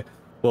 okay,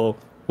 well,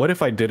 what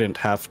if I didn't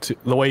have to?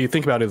 The way you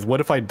think about it is, what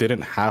if I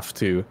didn't have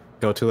to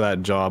go to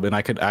that job and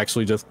I could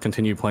actually just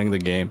continue playing the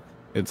game?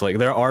 It's like,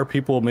 there are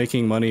people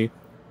making money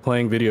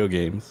playing video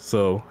games,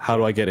 so how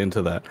do I get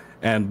into that?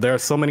 And there are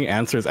so many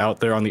answers out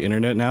there on the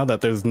internet now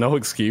that there's no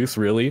excuse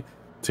really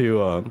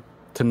to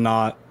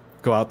not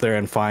go out there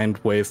and find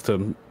ways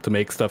to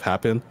make stuff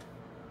happen.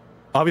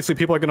 Obviously,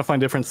 people are going to find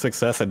different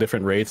success at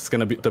different rates. It's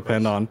going to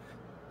depend on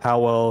how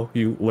well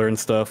you learn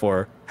stuff,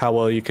 or how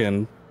well you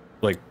can,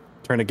 like,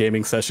 turn a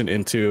gaming session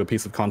into a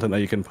piece of content that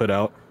you can put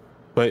out.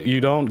 But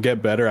you don't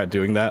get better at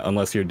doing that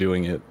unless you're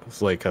doing it.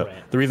 It's like the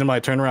reason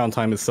my turnaround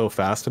time is so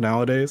fast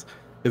nowadays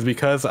is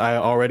because I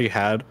already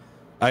had,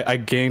 I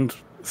gained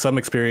some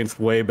experience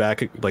way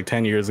back like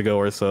 10 years ago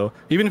or so,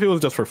 even if it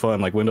was just for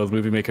fun, like Windows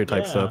Movie Maker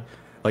type stuff.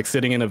 Like,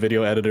 sitting in a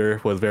video editor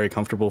was very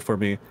comfortable for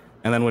me.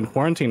 And then when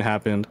quarantine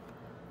happened,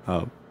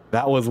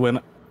 that was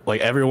when,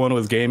 like, everyone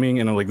was gaming,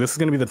 and I'm like, this is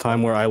going to be the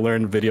time where I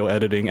learned video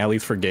editing, at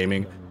least for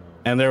gaming.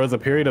 And there was a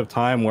period of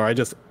time where I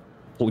just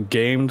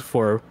gamed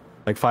for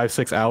like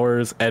 5-6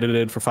 hours,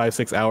 edited for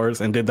 5-6 hours,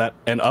 and did that,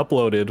 and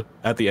uploaded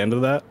at the end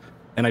of that.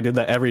 And I did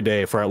that every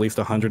day for at least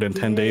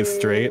 110 days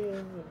straight.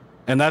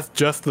 And that's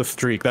just the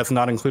streak. That's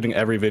not including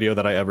every video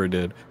that I ever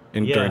did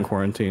during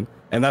quarantine.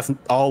 And that's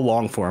all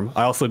long form.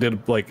 I also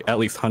did like at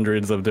least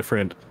hundreds of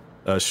different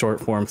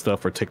short form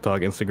stuff for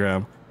TikTok,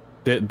 Instagram.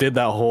 Did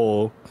that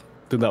whole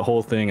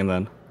thing, and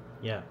then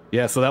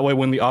so that way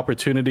when the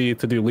opportunity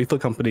to do Lethal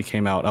Company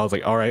came out, I was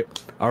like, all right,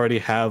 I already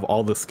have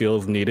all the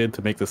skills needed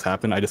to make this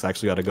happen. I just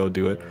actually got to go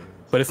do it.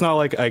 But it's not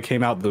like I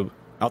came out the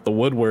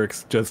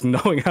woodworks just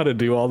knowing how to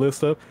do all this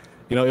stuff.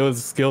 You know, it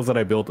was skills that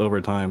I built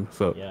over time.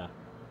 So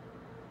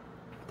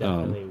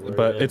definitely.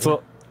 But it's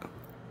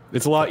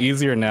a lot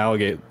easier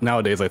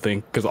nowadays, I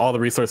think, because all the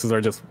resources are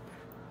just,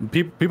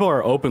 people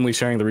are openly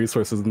sharing the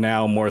resources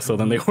now more so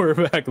than they were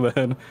back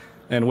then,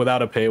 and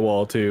without a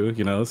paywall too,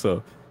 you know.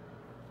 So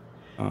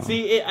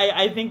see,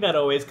 I think that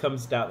always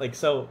comes down, like,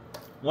 so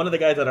one of the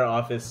guys at our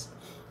office,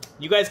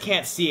 you guys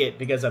can't see it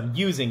because I'm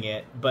using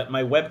it, but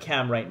my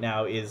webcam right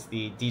now is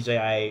the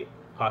DJI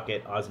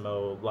Pocket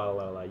Osmo, blah,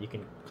 blah, blah. You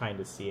can kind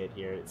of see it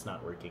here. It's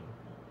not working.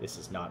 this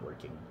is not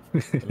working.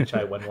 Let me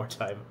try one more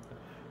time.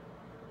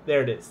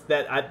 There it is.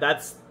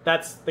 That's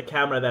the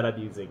camera that I'm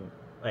using.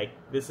 Like,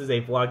 this is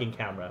a vlogging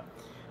camera.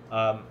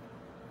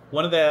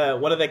 One of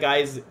the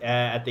guys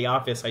at the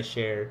office I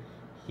share,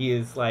 he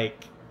is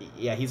like,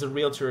 yeah, he's a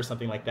realtor or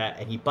something like that,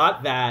 and he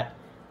bought that,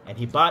 and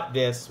he bought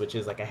this, which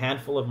is like a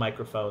handful of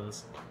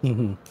microphones.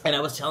 And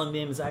I was telling him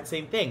the exact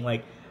same thing.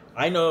 Like,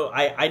 I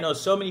know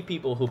so many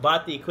people who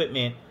bought the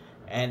equipment,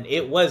 and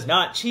it was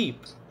not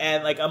cheap,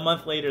 and like a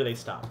month later they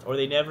stopped, or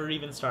they never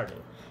even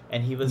started.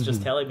 And he was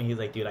just telling me, he's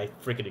like, dude, I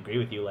freaking agree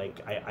with you.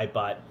 Like, I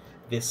bought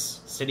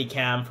this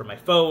Steadicam for my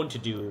phone to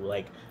do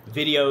like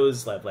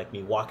videos of like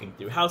me walking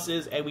through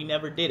houses, and we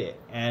never did it.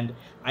 And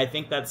I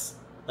think that's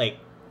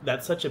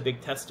such a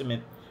big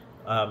testament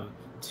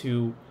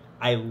to,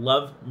 I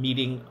love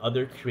meeting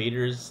other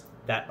creators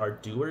that are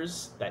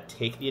doers, that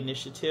take the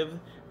initiative,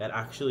 that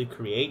actually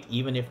create,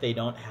 even if they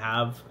don't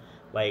have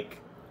like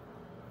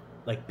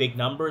big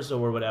numbers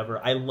or whatever.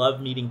 I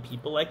love meeting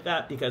people like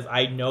that, because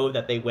I know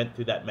that they went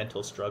through that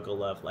mental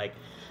struggle of like,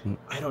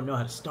 I don't know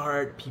how to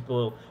start.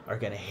 People are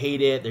gonna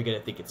hate it. They're gonna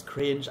think it's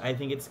cringe. I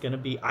think it's gonna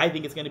be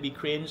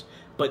cringe.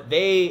 But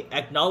they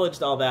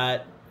acknowledged all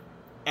that,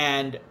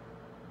 and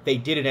they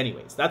did it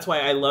anyways. That's why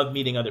I love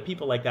meeting other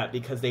people like that,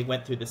 because they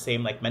went through the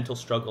same like mental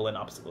struggle and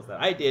obstacles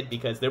that I did.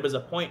 Because there was a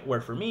point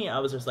where for me, I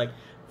was just like,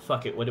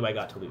 fuck it, what do I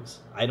got to lose?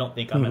 I don't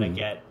think I'm I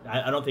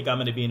don't think I'm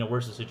gonna be in a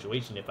worse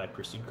situation if I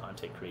pursued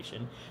content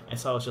creation. And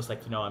so I was just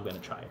like, I'm gonna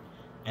try it.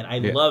 And I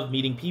love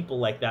meeting people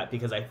like that,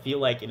 because I feel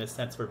like in a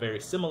sense we're very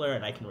similar,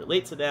 and I can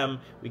relate to them.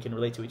 We can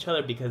relate to each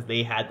other because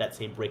they had that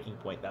same breaking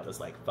point that was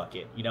like, fuck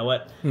it, you know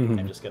what?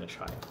 I'm just gonna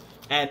try it.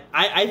 And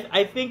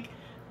I think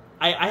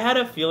I had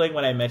a feeling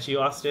when I met you,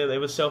 Austin. It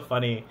was so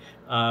funny.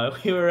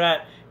 We were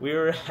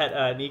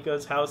at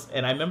Nico's house,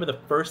 and I remember the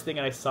first thing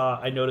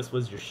I noticed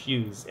was your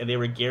shoes, and they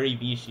were Gary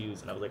Vee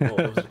shoes, and I was like,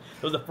 whoa, that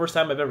was the first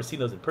time I've ever seen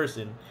those in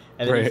person.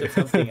 And then you said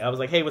something. I was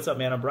like, hey, what's up,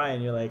 man? I'm Brian.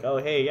 And you're like, oh,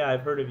 hey, yeah,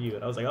 I've heard of you.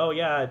 And I was like, oh,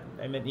 yeah,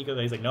 I met Nico.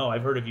 And he's like, no,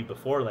 I've heard of you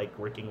before, like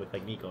working with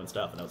like Nico and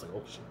stuff. And I was like,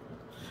 oh shit.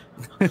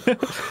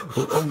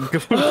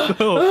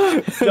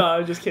 No,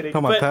 I'm just kidding.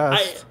 But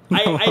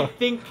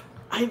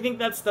I think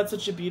that's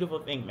such a beautiful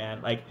thing,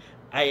 man. Like,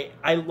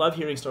 I love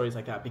hearing stories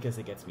like that, because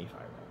it gets me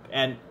fired up.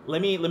 And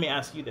let me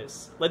ask you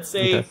this. Let's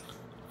say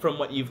from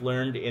what you've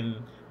learned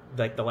in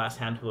like the last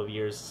handful of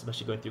years,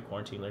 especially going through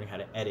quarantine, learning how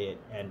to edit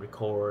and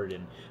record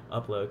and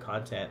upload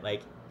content,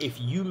 like if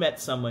you met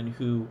someone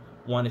who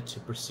wanted to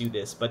pursue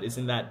this but is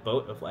in that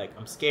boat of like,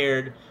 I'm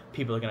scared,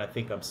 people are gonna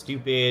think I'm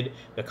stupid,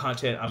 the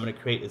content I'm gonna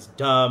create is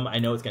dumb, I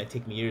know it's gonna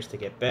take me years to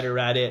get better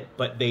at it,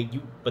 but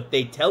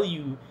they tell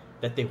you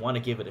that they want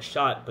to give it a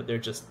shot, but they're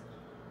just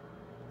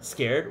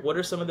scared. What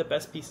are some of the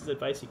best pieces of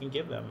advice you can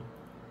give them?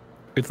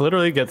 It's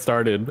literally get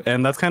started.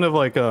 And that's kind of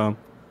like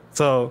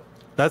so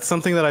that's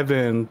something that I've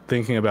been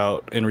thinking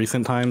about in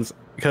recent times,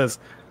 because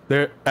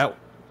they're at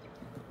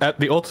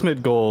the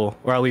ultimate goal,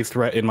 or at least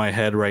right in my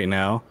head right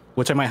now,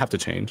 which I might have to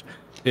change,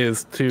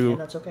 is to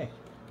that's okay.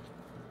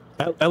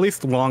 At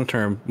least long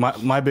term,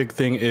 my big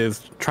thing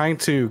is trying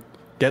to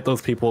get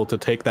those people to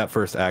take that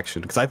first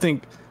action, because I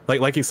think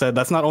like you said,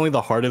 that's not only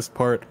the hardest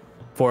part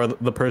for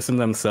the person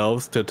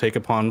themselves to take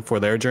upon for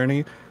their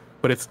journey,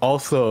 but it's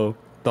also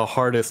the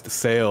hardest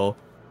sale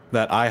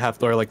that I have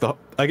to, or like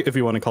if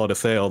you want to call it a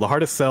sale, the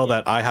hardest sell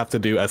that I have to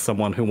do as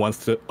someone who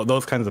wants to,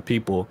 those kinds of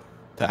people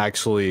to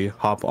actually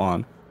hop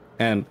on.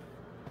 And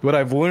what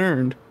I've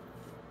learned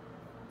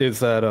is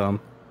that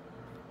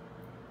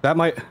that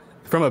might,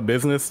 from a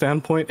business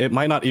standpoint, it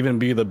might not even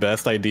be the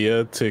best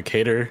idea to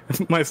cater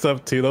my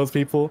stuff to those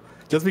people,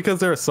 just because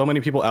there are so many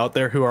people out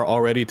there who are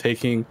already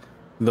taking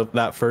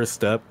that first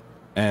step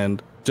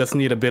and just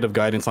need a bit of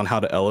guidance on how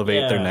to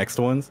elevate their next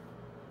ones.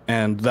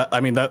 And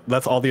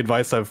that's all the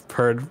advice I've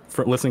heard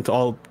from listening to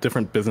all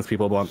different business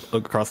people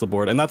across the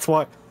board. And that's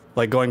why,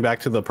 like, going back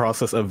to the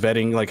process of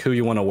vetting like who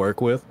you want to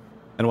work with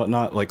and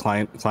whatnot, like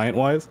client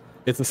wise,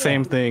 it's the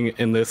same thing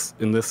in this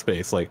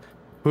space. Like,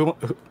 who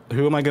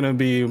am I gonna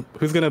be?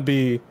 Who's gonna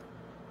be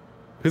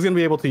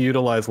able to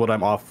utilize what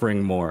I'm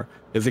offering more?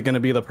 Is it gonna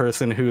be the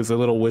person who's a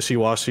little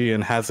wishy-washy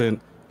and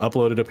hasn't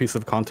uploaded a piece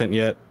of content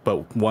yet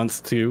but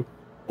wants to,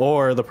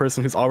 or the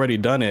person who's already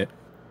done it?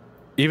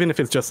 Even if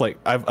it's just like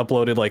I've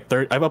uploaded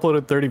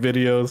 30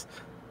 videos,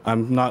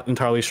 I'm not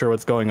entirely sure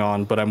what's going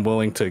on, but I'm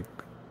willing to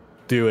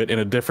do it in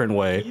a different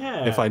way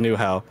if I knew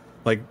how.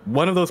 Like,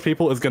 one of those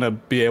people is gonna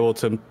be able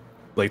to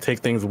like take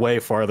things way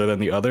farther than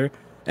the other.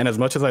 And as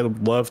much as I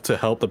love to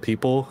help the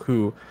people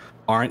who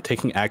aren't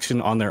taking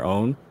action on their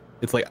own,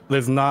 it's like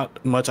there's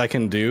not much I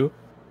can do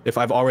if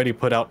I've already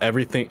put out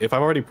everything. If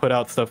I've already put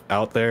out stuff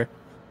out there,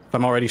 if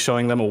I'm already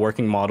showing them a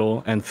working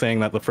model and saying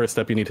that the first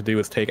step you need to do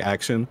is take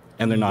action,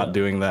 and they're not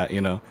doing that,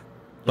 you know,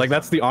 like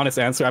that's the honest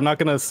answer. I'm not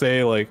gonna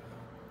say like,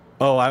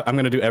 oh, I'm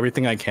gonna do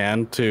everything I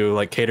can to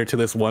like cater to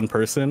this one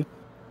person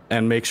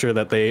and make sure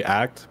that they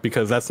act,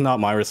 because that's not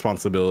my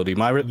responsibility.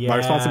 My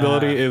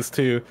responsibility is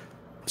to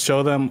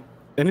show them,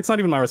 and it's not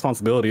even my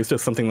responsibility. It's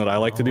just something that I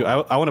like to do.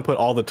 I want to put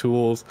all the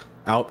tools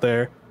out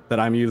there that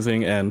I'm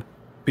using and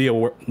be a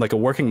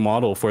working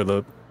model for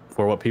the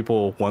for what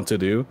people want to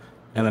do,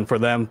 and then for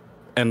them,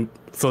 and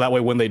so that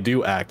way when they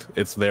do act,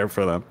 it's there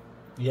for them.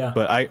 Yeah.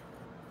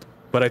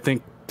 But I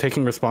think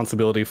taking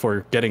responsibility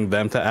for getting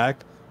them to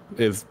act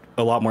is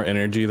a lot more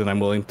energy than I'm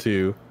willing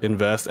to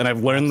invest. And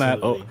I've learned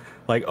Absolutely.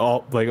 that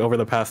over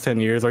the past 10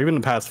 years, or even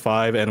the past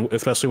 5, and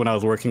especially when I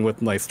was working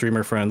with my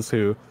streamer friends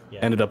who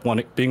ended up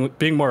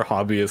being more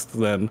hobbyists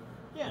than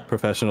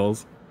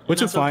professionals,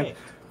 which is fine. Okay.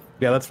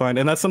 Yeah, that's fine.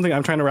 And that's something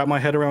I'm trying to wrap my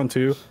head around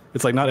too.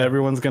 It's like not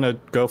everyone's going to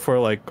go for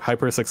like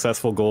hyper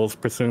successful goals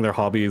pursuing their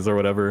hobbies or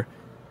whatever.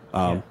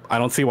 I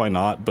don't see why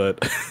not,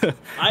 but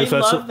I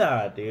love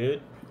that,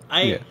 dude.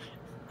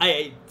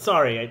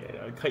 Sorry,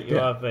 I cut you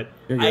off, but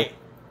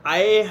I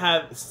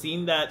have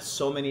seen that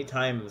so many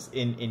times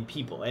in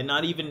people, and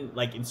not even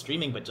like in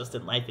streaming, but just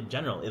in life in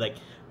general. Like,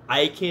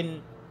 I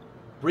can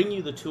bring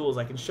you the tools,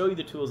 I can show you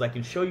the tools, I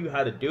can show you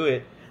how to do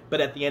it,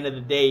 but at the end of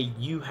the day,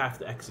 you have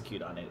to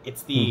execute on it.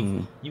 It's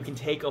the you can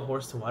take a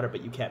horse to water,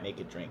 but you can't make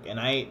it drink. And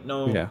I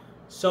know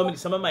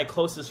some of my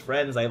closest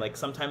friends, I like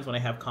sometimes when I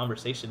have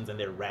conversations and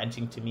they're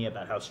ranting to me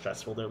about how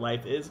stressful their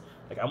life is,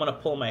 like I want to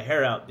pull my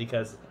hair out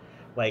because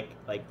like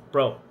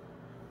bro,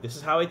 this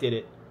is how I did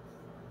it.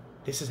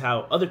 This is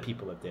how other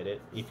people have did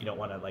it. If you don't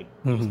want to like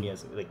use me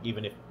as like,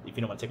 even if you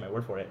don't want to take my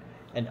word for it,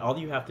 and all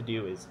you have to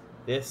do is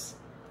this,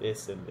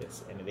 and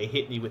this, and they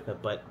hit me with a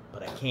but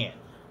I can't,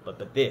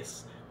 but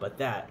this, but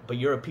that, but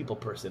you're a people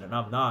person and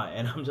I'm not,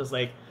 and I'm just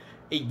like,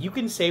 you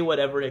can say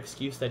whatever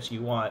excuse that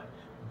you want,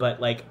 but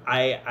like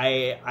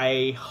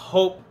I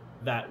hope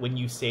that when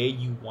you say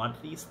you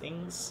want these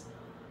things,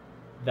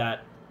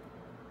 that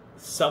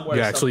somewhere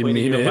you actually mean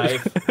in your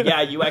life,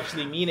 you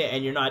actually mean it,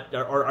 and you're not,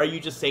 or are you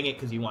just saying it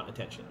because you want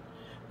attention?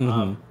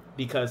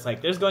 Because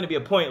like there's going to be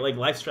a point, like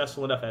life's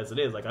stressful enough as it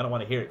is, like I don't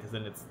want to hear it because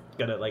then it's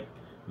gonna like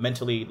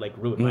mentally like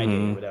ruin my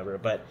day or whatever.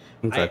 But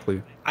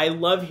exactly, I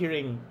love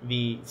hearing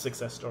the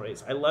success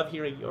stories. I love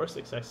hearing your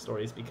success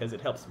stories because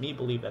it helps me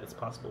believe that it's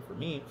possible for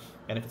me,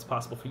 and if it's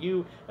possible for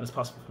you and it's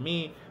possible for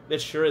me,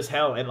 that's sure as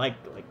hell. And like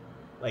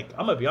I'm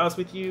gonna be honest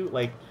with you,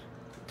 like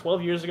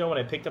 12 years ago when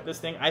I picked up this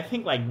thing, I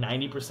think like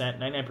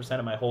 99%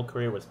 of my whole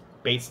career was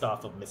based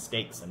off of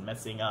mistakes and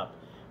messing up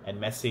and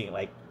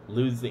like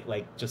losing,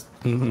 like just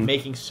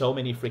making so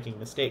many freaking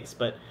mistakes.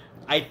 But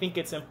I think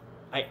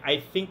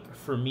I think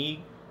for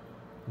me,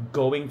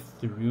 going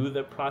through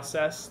the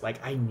process,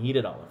 like I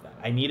needed all of that.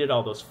 I needed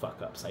all those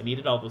fuck ups. I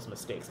needed all those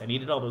mistakes. I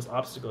needed all those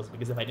obstacles,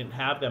 because if I didn't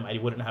have them, I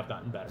wouldn't have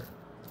gotten better.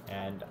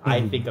 And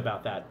I think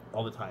about that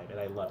all the time, and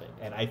I love it.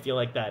 And I feel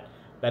like that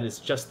is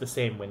just the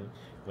same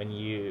when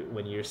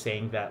you're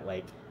saying that,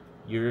 like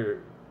you're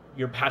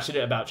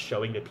passionate about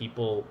showing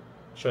people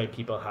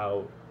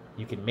how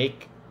you can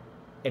make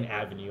an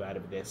avenue out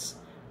of this,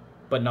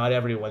 but not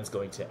everyone's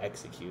going to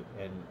execute.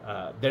 And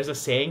there's a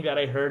saying that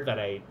I heard that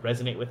I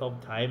resonate with all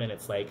the time, and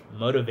it's like,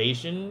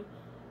 motivation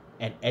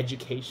and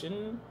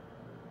education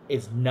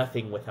is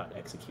nothing without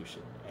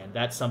execution. And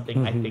that's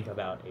something I think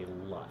about a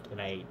lot. And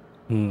I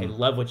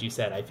love what you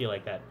said. I feel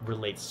like that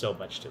relates so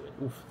much to it.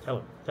 Oof,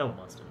 tell him,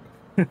 Austin.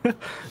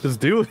 Just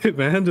do it,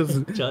 man.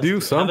 Just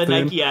do something.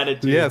 Have a Nike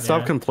attitude. Yeah,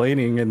 stop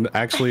complaining and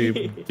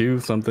actually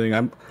do something.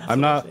 I'm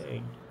not.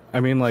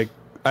 I mean, like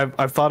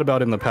I've thought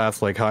about in the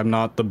past, like how I'm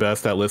not the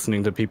best at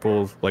listening to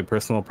people's like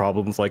personal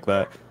problems like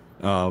that,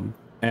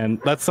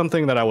 and that's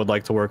something that I would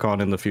like to work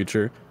on in the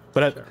future.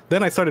 But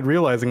then I started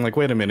realizing, like,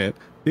 wait a minute,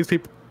 these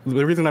people.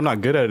 The reason I'm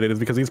not good at it is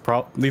because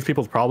these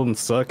people's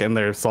problems suck and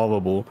they're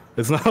solvable.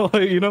 It's not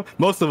like,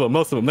 most of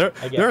them.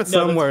 There are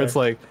some where it's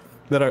like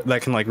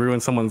that can like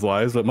ruin someone's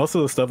lives, but most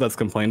of the stuff that's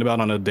complained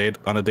about on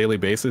a daily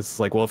basis is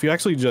like, well, if you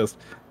actually just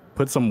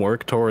put some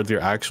work towards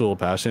your actual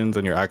passions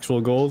and your actual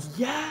goals,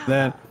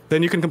 then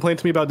you can complain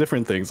to me about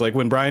different things. Like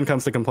when Brian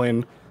comes to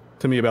complain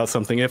to me about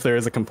something, if there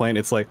is a complaint,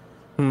 it's like,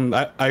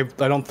 I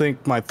don't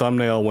think my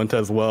thumbnail went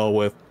as well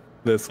with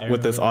this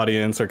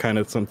audience, or kind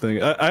of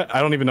something. I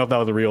don't even know if that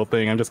was a real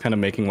thing. I'm just kind of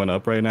making one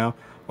up right now.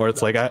 Or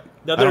it's like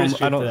there is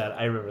truth to that.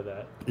 I remember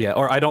that. Yeah,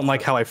 or I don't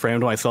like how I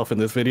framed myself in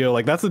this video.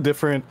 Like that's a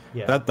different.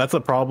 Yeah. That's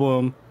a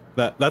problem.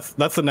 That's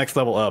the next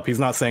level up. He's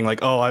not saying like,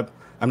 oh,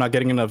 I'm not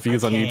getting enough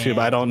views on YouTube.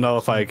 I don't know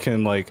if I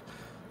can, like,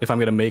 if I'm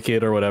gonna make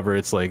it or whatever.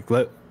 It's like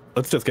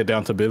let's just get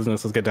down to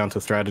business. Let's get down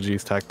to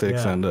strategies,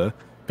 tactics, and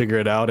figure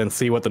it out and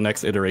see what the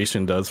next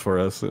iteration does for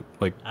us.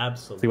 Like,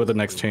 absolutely, see what the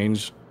next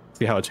change,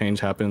 see how a change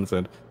happens,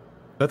 and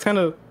that's kind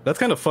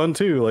of fun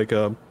too. Like,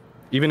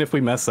 even if we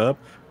mess up,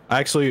 I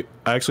actually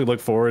look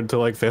forward to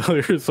like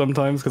failures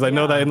sometimes, because I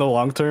know that in the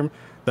long term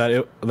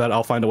that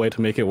I'll find a way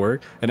to make it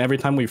work. And every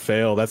time we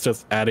fail, that's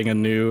just adding a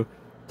new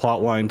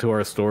plot line to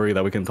our story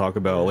that we can talk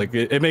about. Like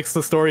it makes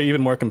the story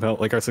even more compelling,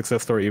 like our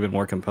success story even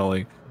more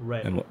compelling.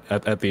 Right. And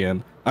at the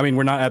end, I mean,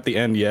 we're not at the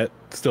end yet,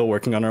 still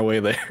working on our way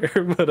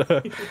there, but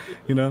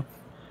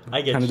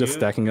I get kind of just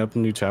stacking up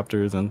new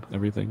chapters and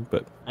everything.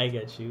 But I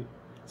get you.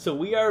 So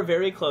we are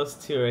very close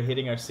to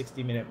hitting our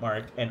 60-minute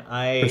mark, and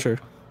for sure.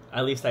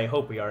 At least I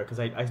hope we are, because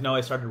I know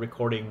I started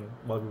recording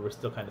while we were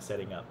still kind of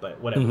setting up, but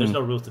whatever. There's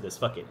no rules to this.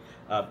 Fuck it.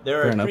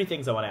 There are three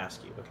things I want to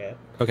ask you. Okay.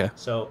 Okay.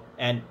 So,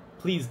 and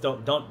please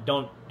don't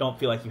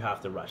feel like you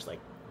have to rush. Like,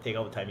 take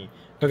all the time.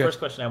 The Okay. first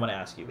question I want to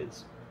ask you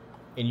is,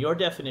 in your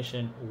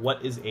definition,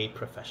 what is a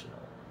professional?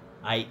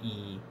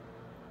 I.e.,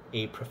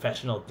 a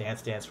professional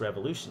Dance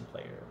Revolution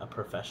player, a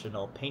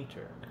professional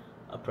painter,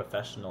 a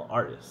professional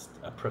artist,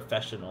 a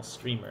professional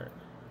streamer.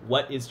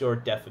 What is your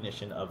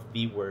definition of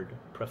the word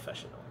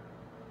professional?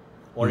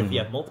 Or if you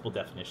have multiple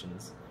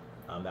definitions,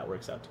 that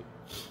works out too.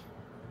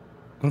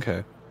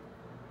 Okay.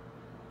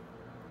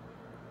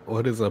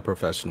 What is a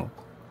professional?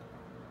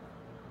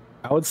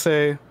 I would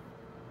say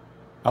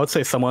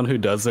someone who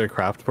does their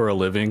craft for a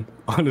living,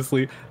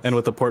 honestly, and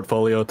with a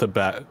portfolio to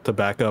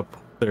back up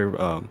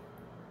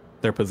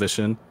their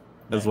position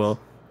as well.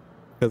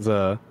 Because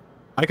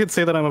I could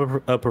say that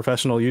I'm a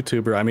professional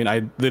YouTuber. I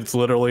mean, it's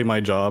literally my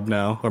job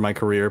now, or my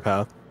career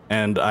path,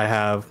 and I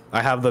have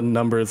the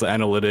numbers, the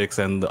analytics,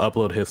 and the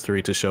upload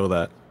history to show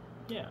that.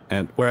 Yeah.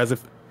 And whereas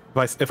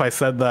if I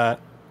said that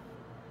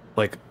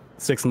like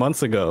 6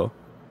 months ago,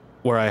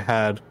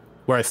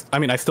 I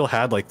mean, I still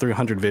had like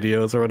 300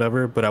 videos or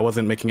whatever, but I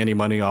wasn't making any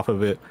money off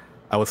of it.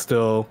 I was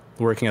still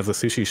working as a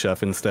sushi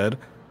chef instead.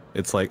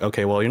 It's like,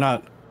 okay, well,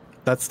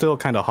 that's still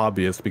kind of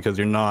hobbyist because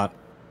you're not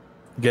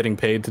getting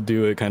paid to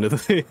do it, kind of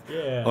thing.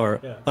 Yeah. Or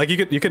yeah. like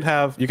you could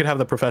have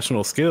the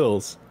professional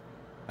skills.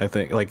 I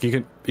think like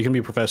you can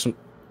be professional,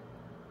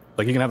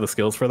 like you can have the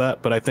skills for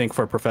that, but I think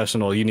for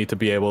professional you need to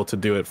be able to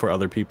do it for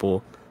other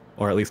people,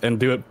 or at least, and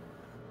do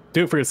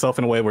it for yourself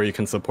in a way where you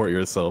can support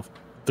yourself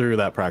through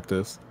that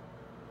practice.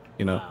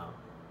 Wow.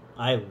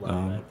 I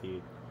love that,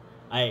 dude.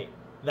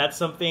 That's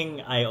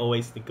something I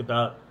always think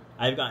about.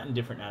 I've gotten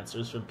different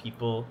answers from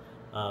people.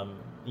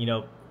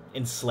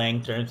 In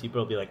slang terms,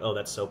 people will be like, "Oh,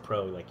 that's so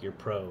pro." Like, you're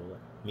pro,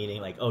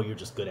 meaning like, "Oh, you're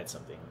just good at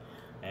something."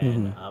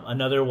 And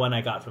another one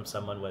I got from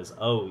someone was,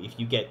 "Oh, if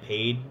you get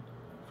paid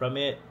from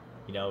it,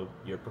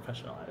 you're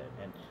professional at it."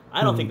 And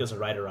I don't think there's a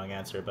right or wrong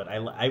answer, but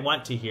I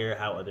want to hear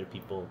how other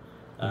people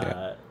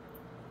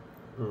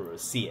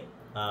see it.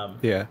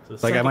 Yeah, So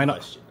like I might not.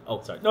 Question.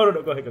 Oh, sorry. No.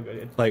 Go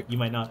ahead. Like, you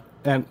might not.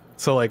 And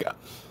so like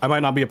I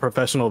might not be a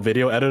professional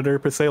video editor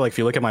per se. Like if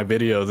you look at my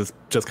videos, it's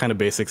just kind of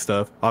basic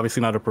stuff.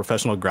 Obviously not a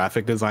professional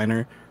graphic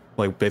designer,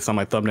 like based on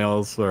my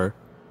thumbnails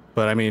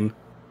but I mean,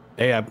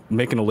 hey, I'm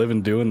making a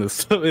living doing this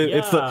stuff.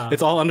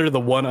 It's all under the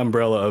one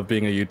umbrella of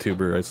being a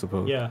YouTuber, I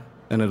suppose. Yeah.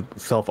 And a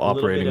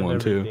self-operating one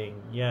too.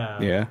 Yeah.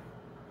 Yeah.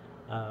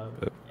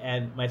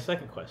 And my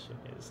second question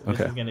is, this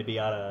is going to be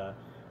out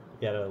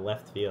of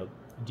left field.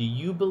 Do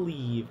you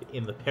believe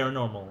in the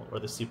paranormal or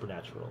the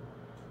supernatural?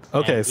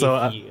 Okay,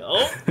 so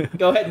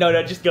go ahead. No,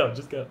 just go.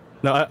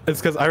 No, it's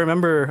because I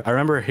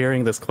remember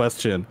hearing this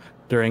question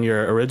during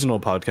your original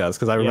podcast,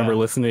 because I remember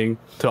listening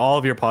to all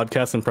of your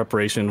podcasts in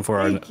preparation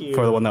for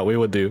the one that we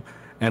would do,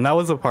 and that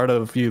was a part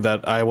of you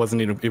that I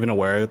wasn't even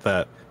aware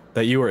that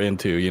you were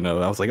into.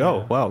 I was like,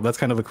 oh wow, that's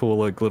kind of a cool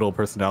like little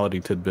personality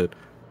tidbit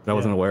that I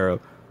wasn't aware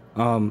of.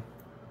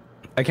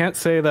 I can't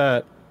say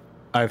that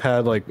I've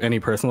had like any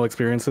personal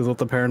experiences with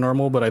the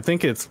paranormal, but I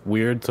think it's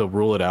weird to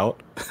rule it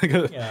out.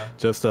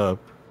 Just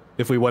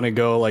if we want to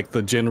go like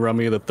the Jin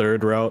Rummy the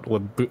third route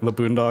with the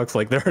Boondocks,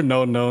 like there are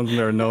known knowns and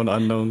there are known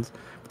unknowns,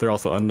 but there are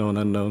also unknown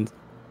unknowns.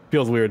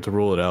 Feels weird to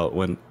rule it out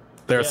when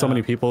there are so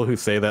many people who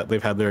say that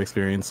they've had their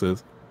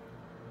experiences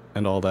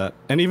and all that.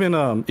 And even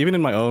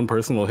in my own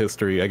personal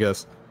history, I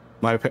guess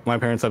my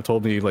parents have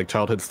told me like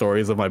childhood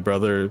stories of my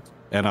brother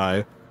and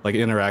I like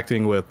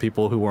interacting with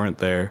people who weren't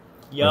there.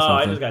 Yo,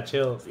 I just got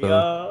chills.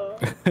 So,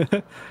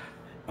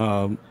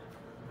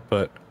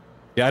 but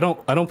yeah, I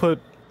don't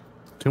put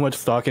too much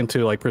stock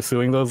into like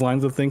pursuing those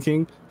lines of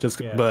thinking.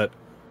 But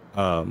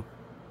I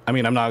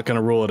mean, I'm not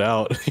gonna rule it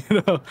out.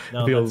 No,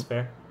 that's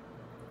fair.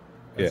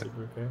 That's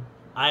super fair.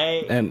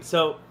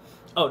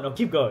 Oh no,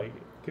 keep going.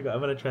 I'm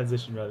gonna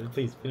transition, brother.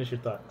 Please finish your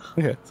thought.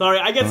 Okay. Sorry,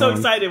 I get so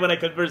excited when I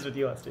converse with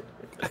you, Austin.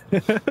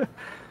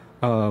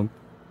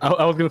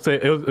 I was gonna say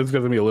it was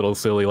gonna be a little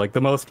silly. Like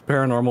the most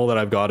paranormal that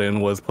I've gotten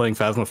was playing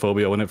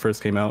Phasmophobia when it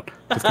first came out.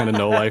 Just kind of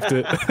no-lifed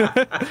it.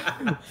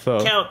 So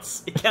it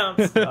counts.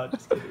 No,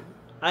 just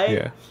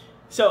kidding.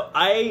 So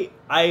I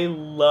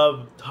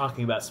love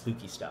talking about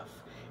spooky stuff,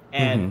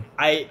 and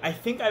I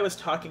think I was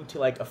talking to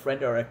like a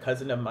friend or a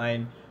cousin of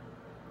mine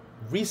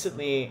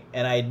recently,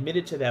 and I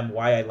admitted to them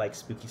why I like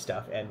spooky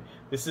stuff, and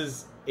this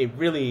is a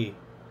really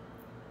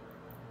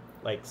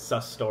like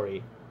sus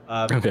story.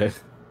 Okay.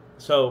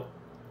 So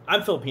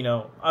I'm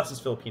Filipino,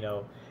 Austin's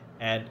Filipino,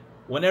 and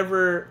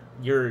whenever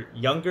you're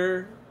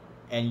younger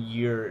and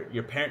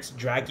your parents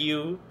drag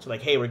you to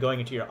like, hey, we're going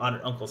into your aunt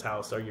or uncle's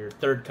house, or your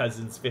third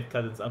cousin's, fifth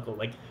cousin's uncle,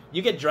 like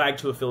you get dragged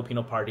to a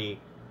Filipino party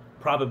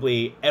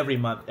probably every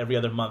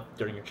other month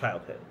during your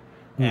childhood.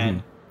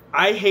 And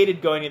I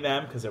hated going to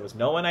them because there was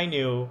no one I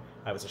knew.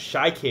 I was a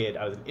shy kid.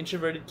 I was an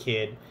introverted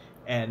kid.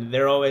 And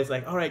they're always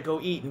like, all right, go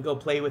eat and go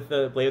play with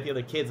the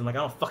other kids. I'm like, I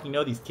don't fucking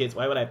know these kids.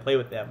 Why would I play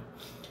with them?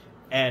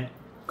 And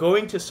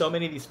going to so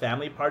many of these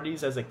family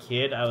parties as a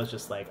kid, I was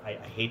just like, I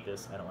hate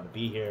this. I don't want to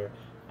be here.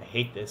 I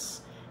hate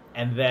this.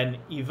 And then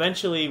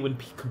eventually when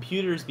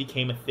computers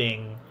became a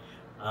thing,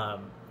 I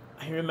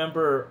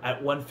remember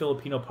at one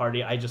Filipino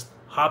party, I just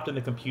hopped on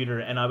the computer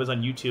and I was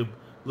on YouTube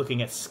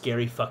looking at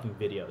scary fucking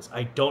videos.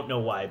 I don't know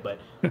why, but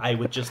I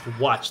would just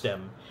watch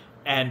them.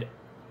 And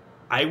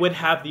I would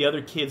have the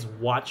other kids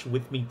watch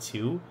with me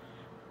too.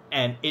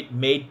 And it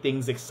made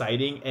things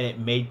exciting, and it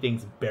made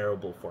things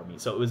bearable for me.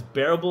 So it was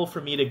bearable for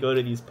me to go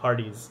to these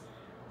parties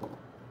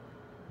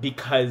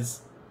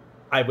because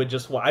I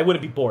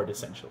wouldn't be bored,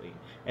 essentially.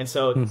 And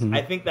so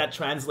I think that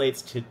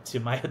translates to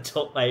my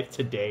adult life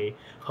today.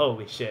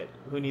 Holy shit.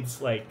 Who needs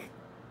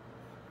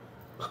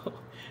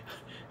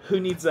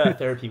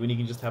therapy when you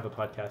can just have a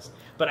podcast?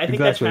 But I think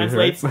that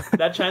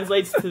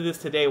translates to this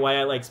today, why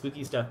I like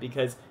spooky stuff,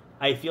 because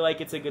I feel like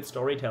it's a good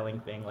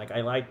storytelling thing. Like,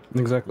 I like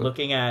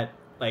looking at,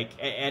 like,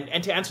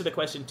 and to answer the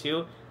question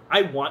too,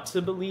 I want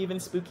to believe in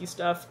spooky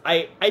stuff.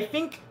 I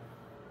think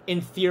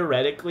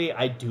theoretically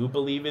I do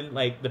believe in,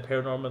 like, the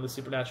paranormal and the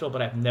supernatural,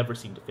 but I've never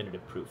seen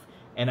definitive proof.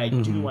 And I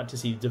do want to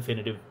see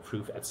definitive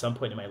proof at some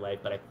point in my life,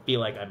 but I feel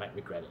like I might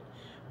regret it.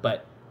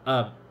 But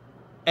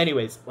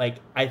anyways, like,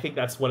 I think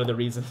that's one of the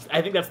reasons.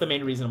 I think that's the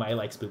main reason why I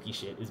like spooky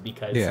shit, is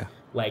because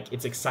like,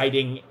 it's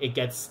exciting. It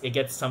gets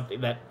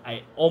something that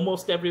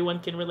almost everyone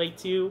can relate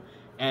to.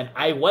 And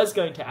I was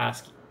going to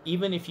ask,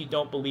 even if you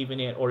don't believe in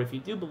it, or if you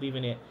do believe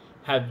in it,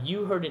 have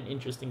you heard an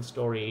interesting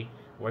story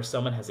where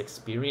someone has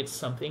experienced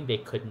something they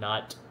could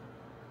not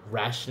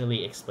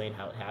rationally explain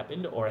how it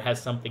happened, or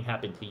has something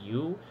happened to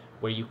you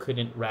where you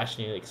couldn't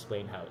rationally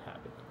explain how it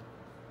happened?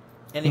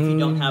 And if you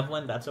don't have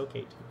one, that's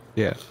okay too.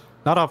 Yeah.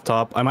 Not off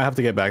top. I might have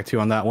to get back to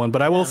you on that one,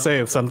 but I will say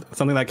if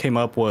something that came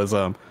up was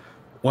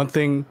one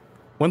thing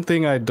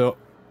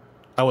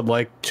I would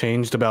like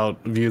changed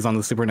about views on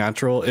the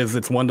supernatural is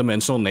its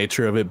one-dimensional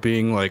nature of it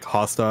being, like,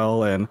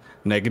 hostile and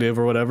negative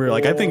or whatever.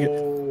 Like, I think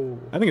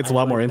it's a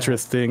lot more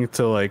interesting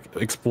to, like,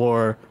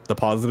 explore the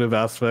positive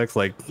aspects.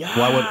 Like,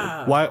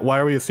 why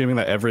are we assuming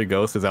that every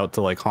ghost is out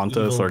to, like, haunt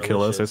us or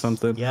kill us or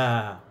something?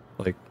 Yeah.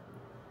 Like,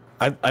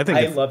 I think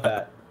I love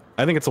that.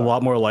 I think it's a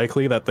lot more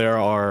likely that there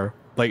are,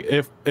 like,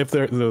 if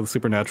the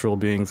supernatural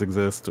beings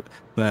exist,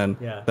 then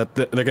that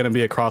they're going to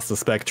be across the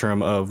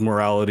spectrum of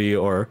morality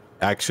or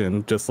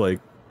action, just like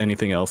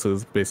anything else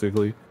is,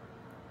 basically.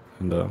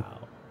 And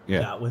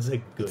that was a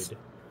good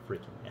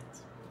freaking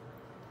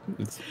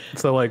answer.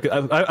 So, like,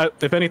 I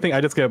if anything,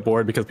 I just get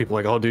bored because people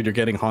are like, oh, dude, you're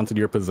getting haunted,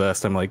 you're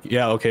possessed. I'm like,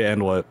 yeah, okay,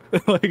 and what?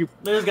 Like,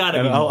 there's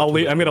gotta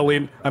be. I'm gonna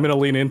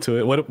lean into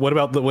it. What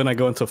about when I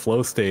go into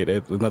flow state?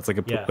 That's like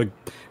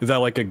is that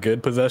like a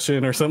good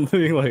possession or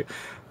something? Like,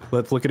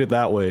 let's look at it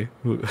that way.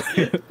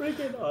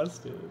 Freaking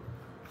Austin.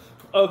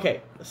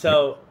 Okay,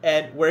 so,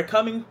 and we're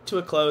coming to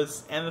a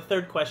close, and the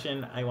third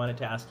question I wanted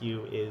to ask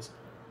you is,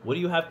 what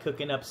do you have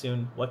cooking up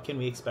soon? What can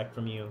we expect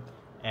from you?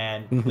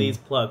 And please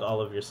plug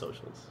all of your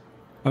socials.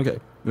 Okay,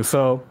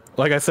 so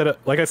like I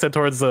said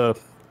towards the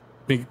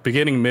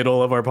beginning,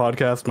 middle of our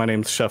podcast, my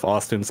name's Chef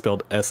Austin,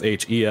 spelled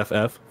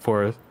Sheff,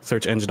 for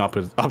search engine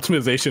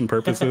optimization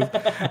purposes.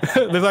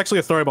 There's actually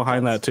a story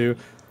behind that too,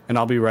 and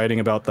I'll be writing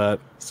about that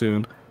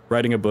soon.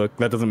 Writing a book,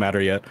 that doesn't matter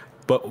yet.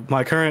 But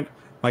my current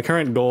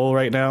goal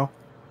right now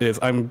is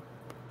I'm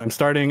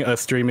starting a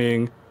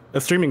streaming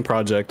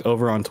project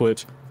over on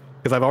Twitch,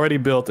 because I've already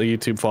built a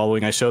YouTube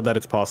following. I showed that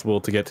it's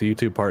possible to get to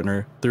YouTube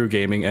partner through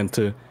gaming and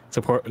to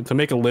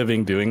make a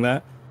living doing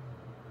that.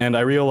 And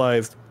I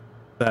realized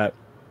that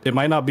it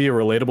might not be a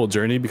relatable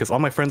journey because all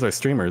my friends are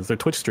streamers. They're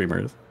Twitch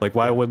streamers. Like,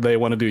 why would they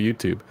want to do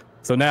YouTube?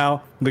 So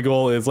now the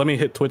goal is, let me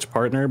hit Twitch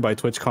partner by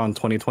TwitchCon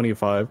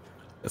 2025.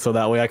 So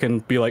that way I can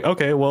be like,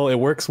 okay, well, it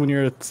works when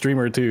you're a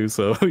streamer too.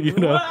 So, you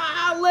know,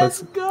 wow,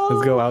 let's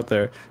go out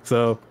there.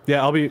 So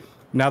yeah,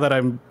 now that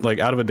I'm, like,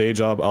 out of a day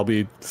job, I'll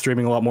be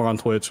streaming a lot more on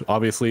Twitch,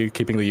 obviously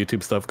keeping the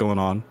YouTube stuff going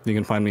on. You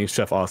can find me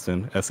Chef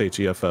Austin,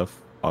 Sheff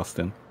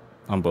Austin,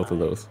 on both of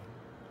those.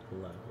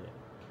 Love it.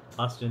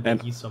 Austin,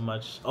 thank you so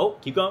much. Oh,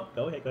 keep going.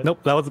 Go ahead. Nope,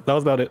 that was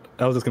about it.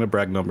 I was just going to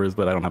brag numbers,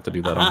 but I don't have to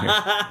do that on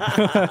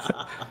here.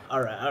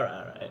 All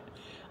right.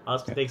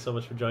 Austin, thanks so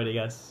much for joining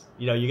us.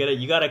 You know,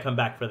 you gotta come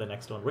back for the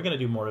next one. We're gonna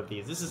do more of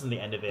these. This isn't the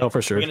end of it. Oh,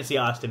 for sure. We're gonna see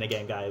Austin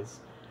again,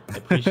 guys. I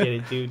appreciate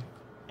it, dude.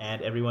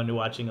 And everyone who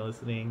watching and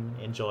listening,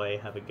 enjoy.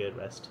 Have a good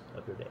rest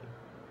of your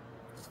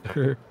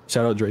day.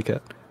 Shout out Drake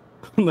Cat.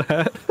 I'm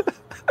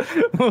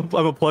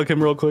gonna plug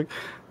him real quick.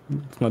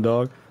 It's my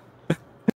dog.